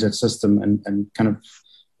to change that system and kind of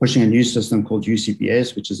pushing a new system called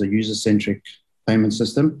UCPS, which is a user-centric payment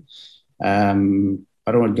system. I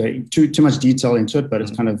don't want to go too much detail into it, but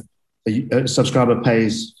it's kind of a subscriber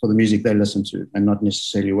pays for the music they listen to and not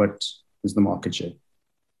necessarily what is the market share.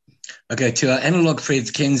 Okay, to our analog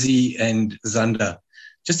friends, Kenzy and Zanda,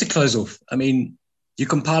 just to close off, I mean, you're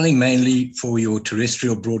compiling mainly for your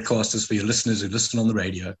terrestrial broadcasters, for your listeners who listen on the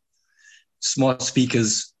radio, smart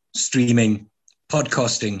speakers, streaming,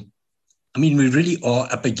 podcasting. I mean, we really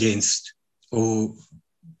are up against, the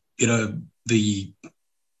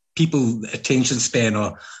people attention span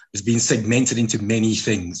is being segmented into many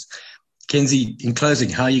things. Kenzy, in closing,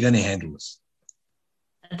 how are you going to handle this?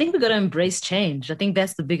 I think we've got to embrace change. I think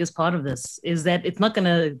that's the biggest part of this, is that it's not going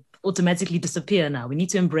to automatically disappear now. We need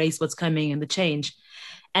to embrace what's coming and the change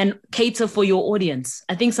and cater for your audience.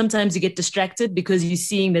 I think sometimes you get distracted because you're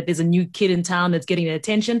seeing that there's a new kid in town that's getting their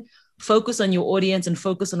attention. Focus on your audience and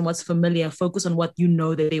focus on what's familiar. Focus on what you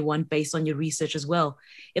know that they want based on your research as well.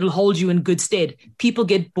 It'll hold you in good stead. People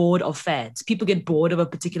get bored of fads. People get bored of a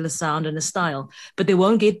particular sound and a style, but they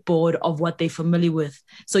won't get bored of what they're familiar with.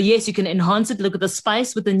 So yes, you can enhance it, look at the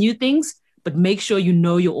spice with the new things, but make sure you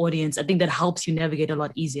know your audience. I think that helps you navigate a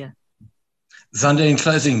lot easier. Zanda, in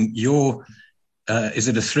closing, is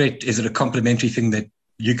it a threat? Is it a complementary thing that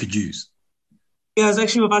you could use? Yeah, I was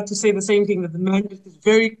actually about to say the same thing, that the mandate is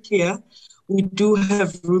very clear. We do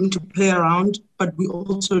have room to play around, but we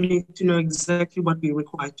also need to know exactly what we're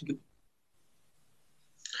required to do.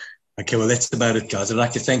 Okay, well, that's about it, guys. I'd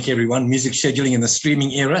like to thank everyone. Music scheduling in the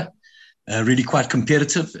streaming era, really quite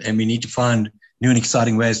competitive, and we need to find new and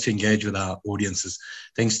exciting ways to engage with our audiences.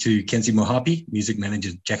 Thanks to Kenzy Mohapi, music manager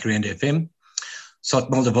at Jacaranda FM.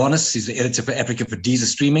 Sot Moldovanos, he's the editor for Africa for Deezer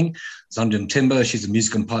Streaming. Zanda Mthembu, she's the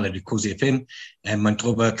music compiler at Ukhozi FM. And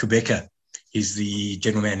Manqoba Khubeka, he's the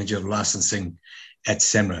general manager of licensing at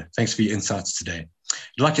SAMRO. Thanks for your insights today.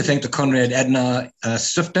 I'd like to thank the Conrad Adenauer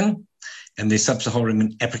Stiftung and their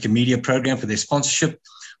Sub-Saharan Africa Media Program for their sponsorship.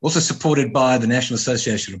 Also supported by the National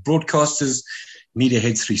Association of Broadcasters, Media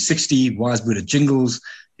Heads 360, Wise Buddha Jingles,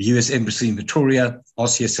 the US Embassy in Victoria,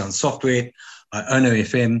 RCS Sound Software, Ono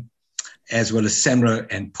FM, as well as SAMRO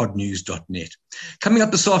and podnews.net. Coming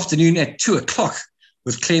up this afternoon at 2 o'clock,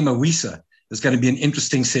 with Clay Mawisa. It's going to be an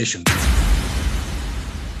interesting session.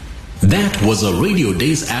 That was a Radio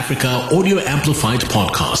Days Africa audio amplified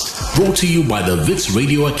podcast brought to you by the Wits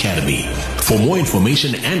Radio Academy. For more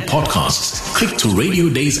information and podcasts, click to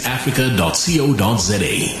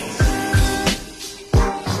radiodaysafrica.co.za.